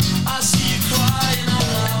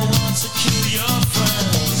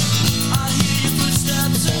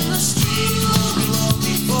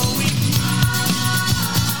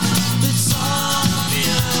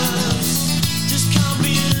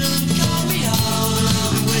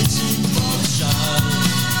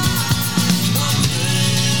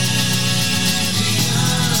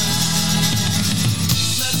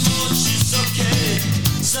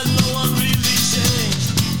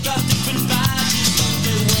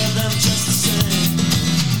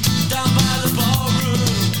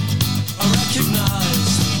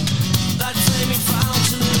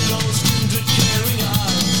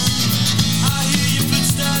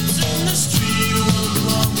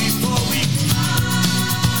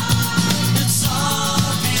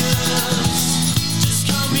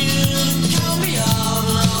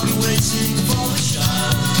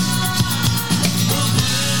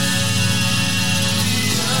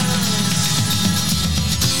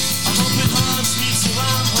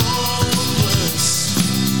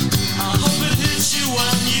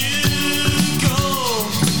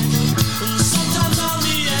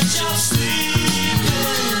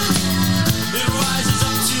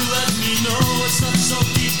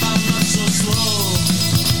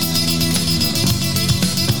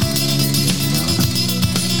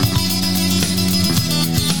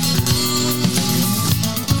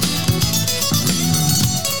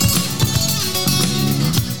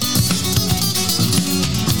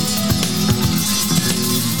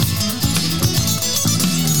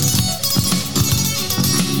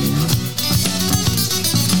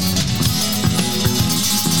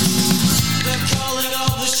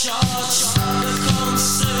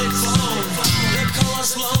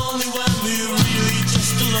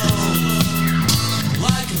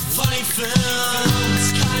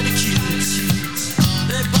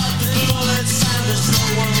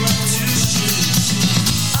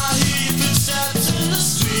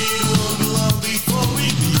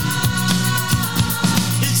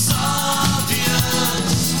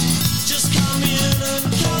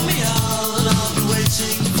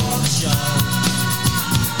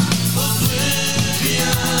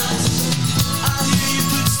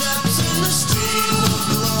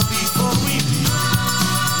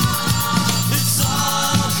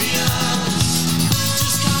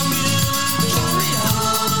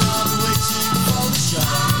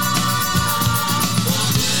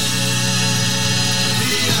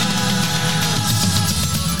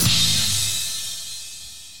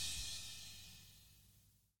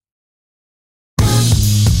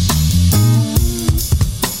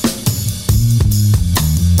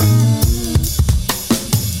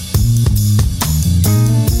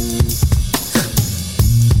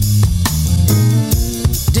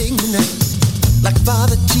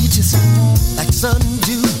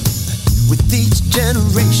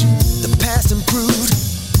The past improved,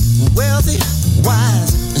 wealthy,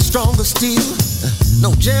 wise, and stronger still.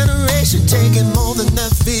 No generation taking more than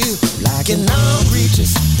that feel. Like in our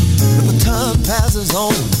reaches, the baton passes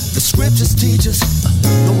on. The scriptures teach us,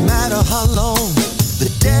 no matter how long, the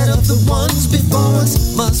debt of the ones before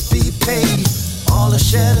us must be paid. All are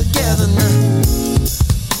shared together now.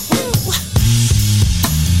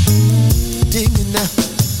 Dig me now.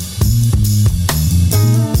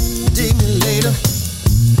 Dig me later.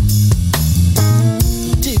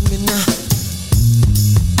 Dig me now.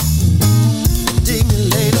 Dig me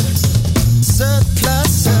later.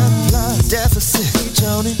 Surplus, deficit,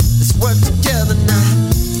 Johnny. Let's work together now.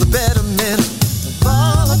 The betterment of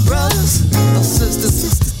all our brothers, our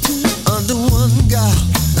sisters, under one God,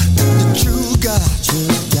 the true God.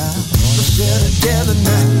 Let's share together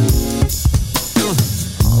now.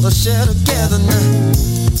 All are share together now.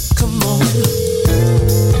 Come on.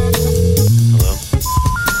 Hello?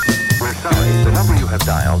 We're sorry, the number you have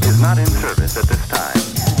dialed is not in service at this time.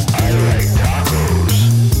 I like tacos.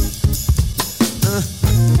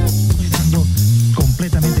 Dando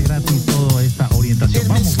completamente gratis toda esta orientación.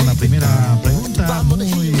 Vamos con la primera pregunta.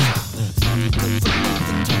 Muy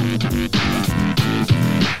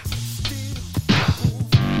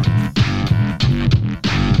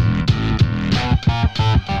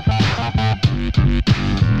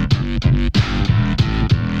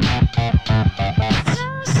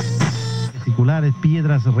vesiculares,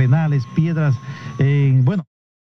 piedras renales, piedras, bueno.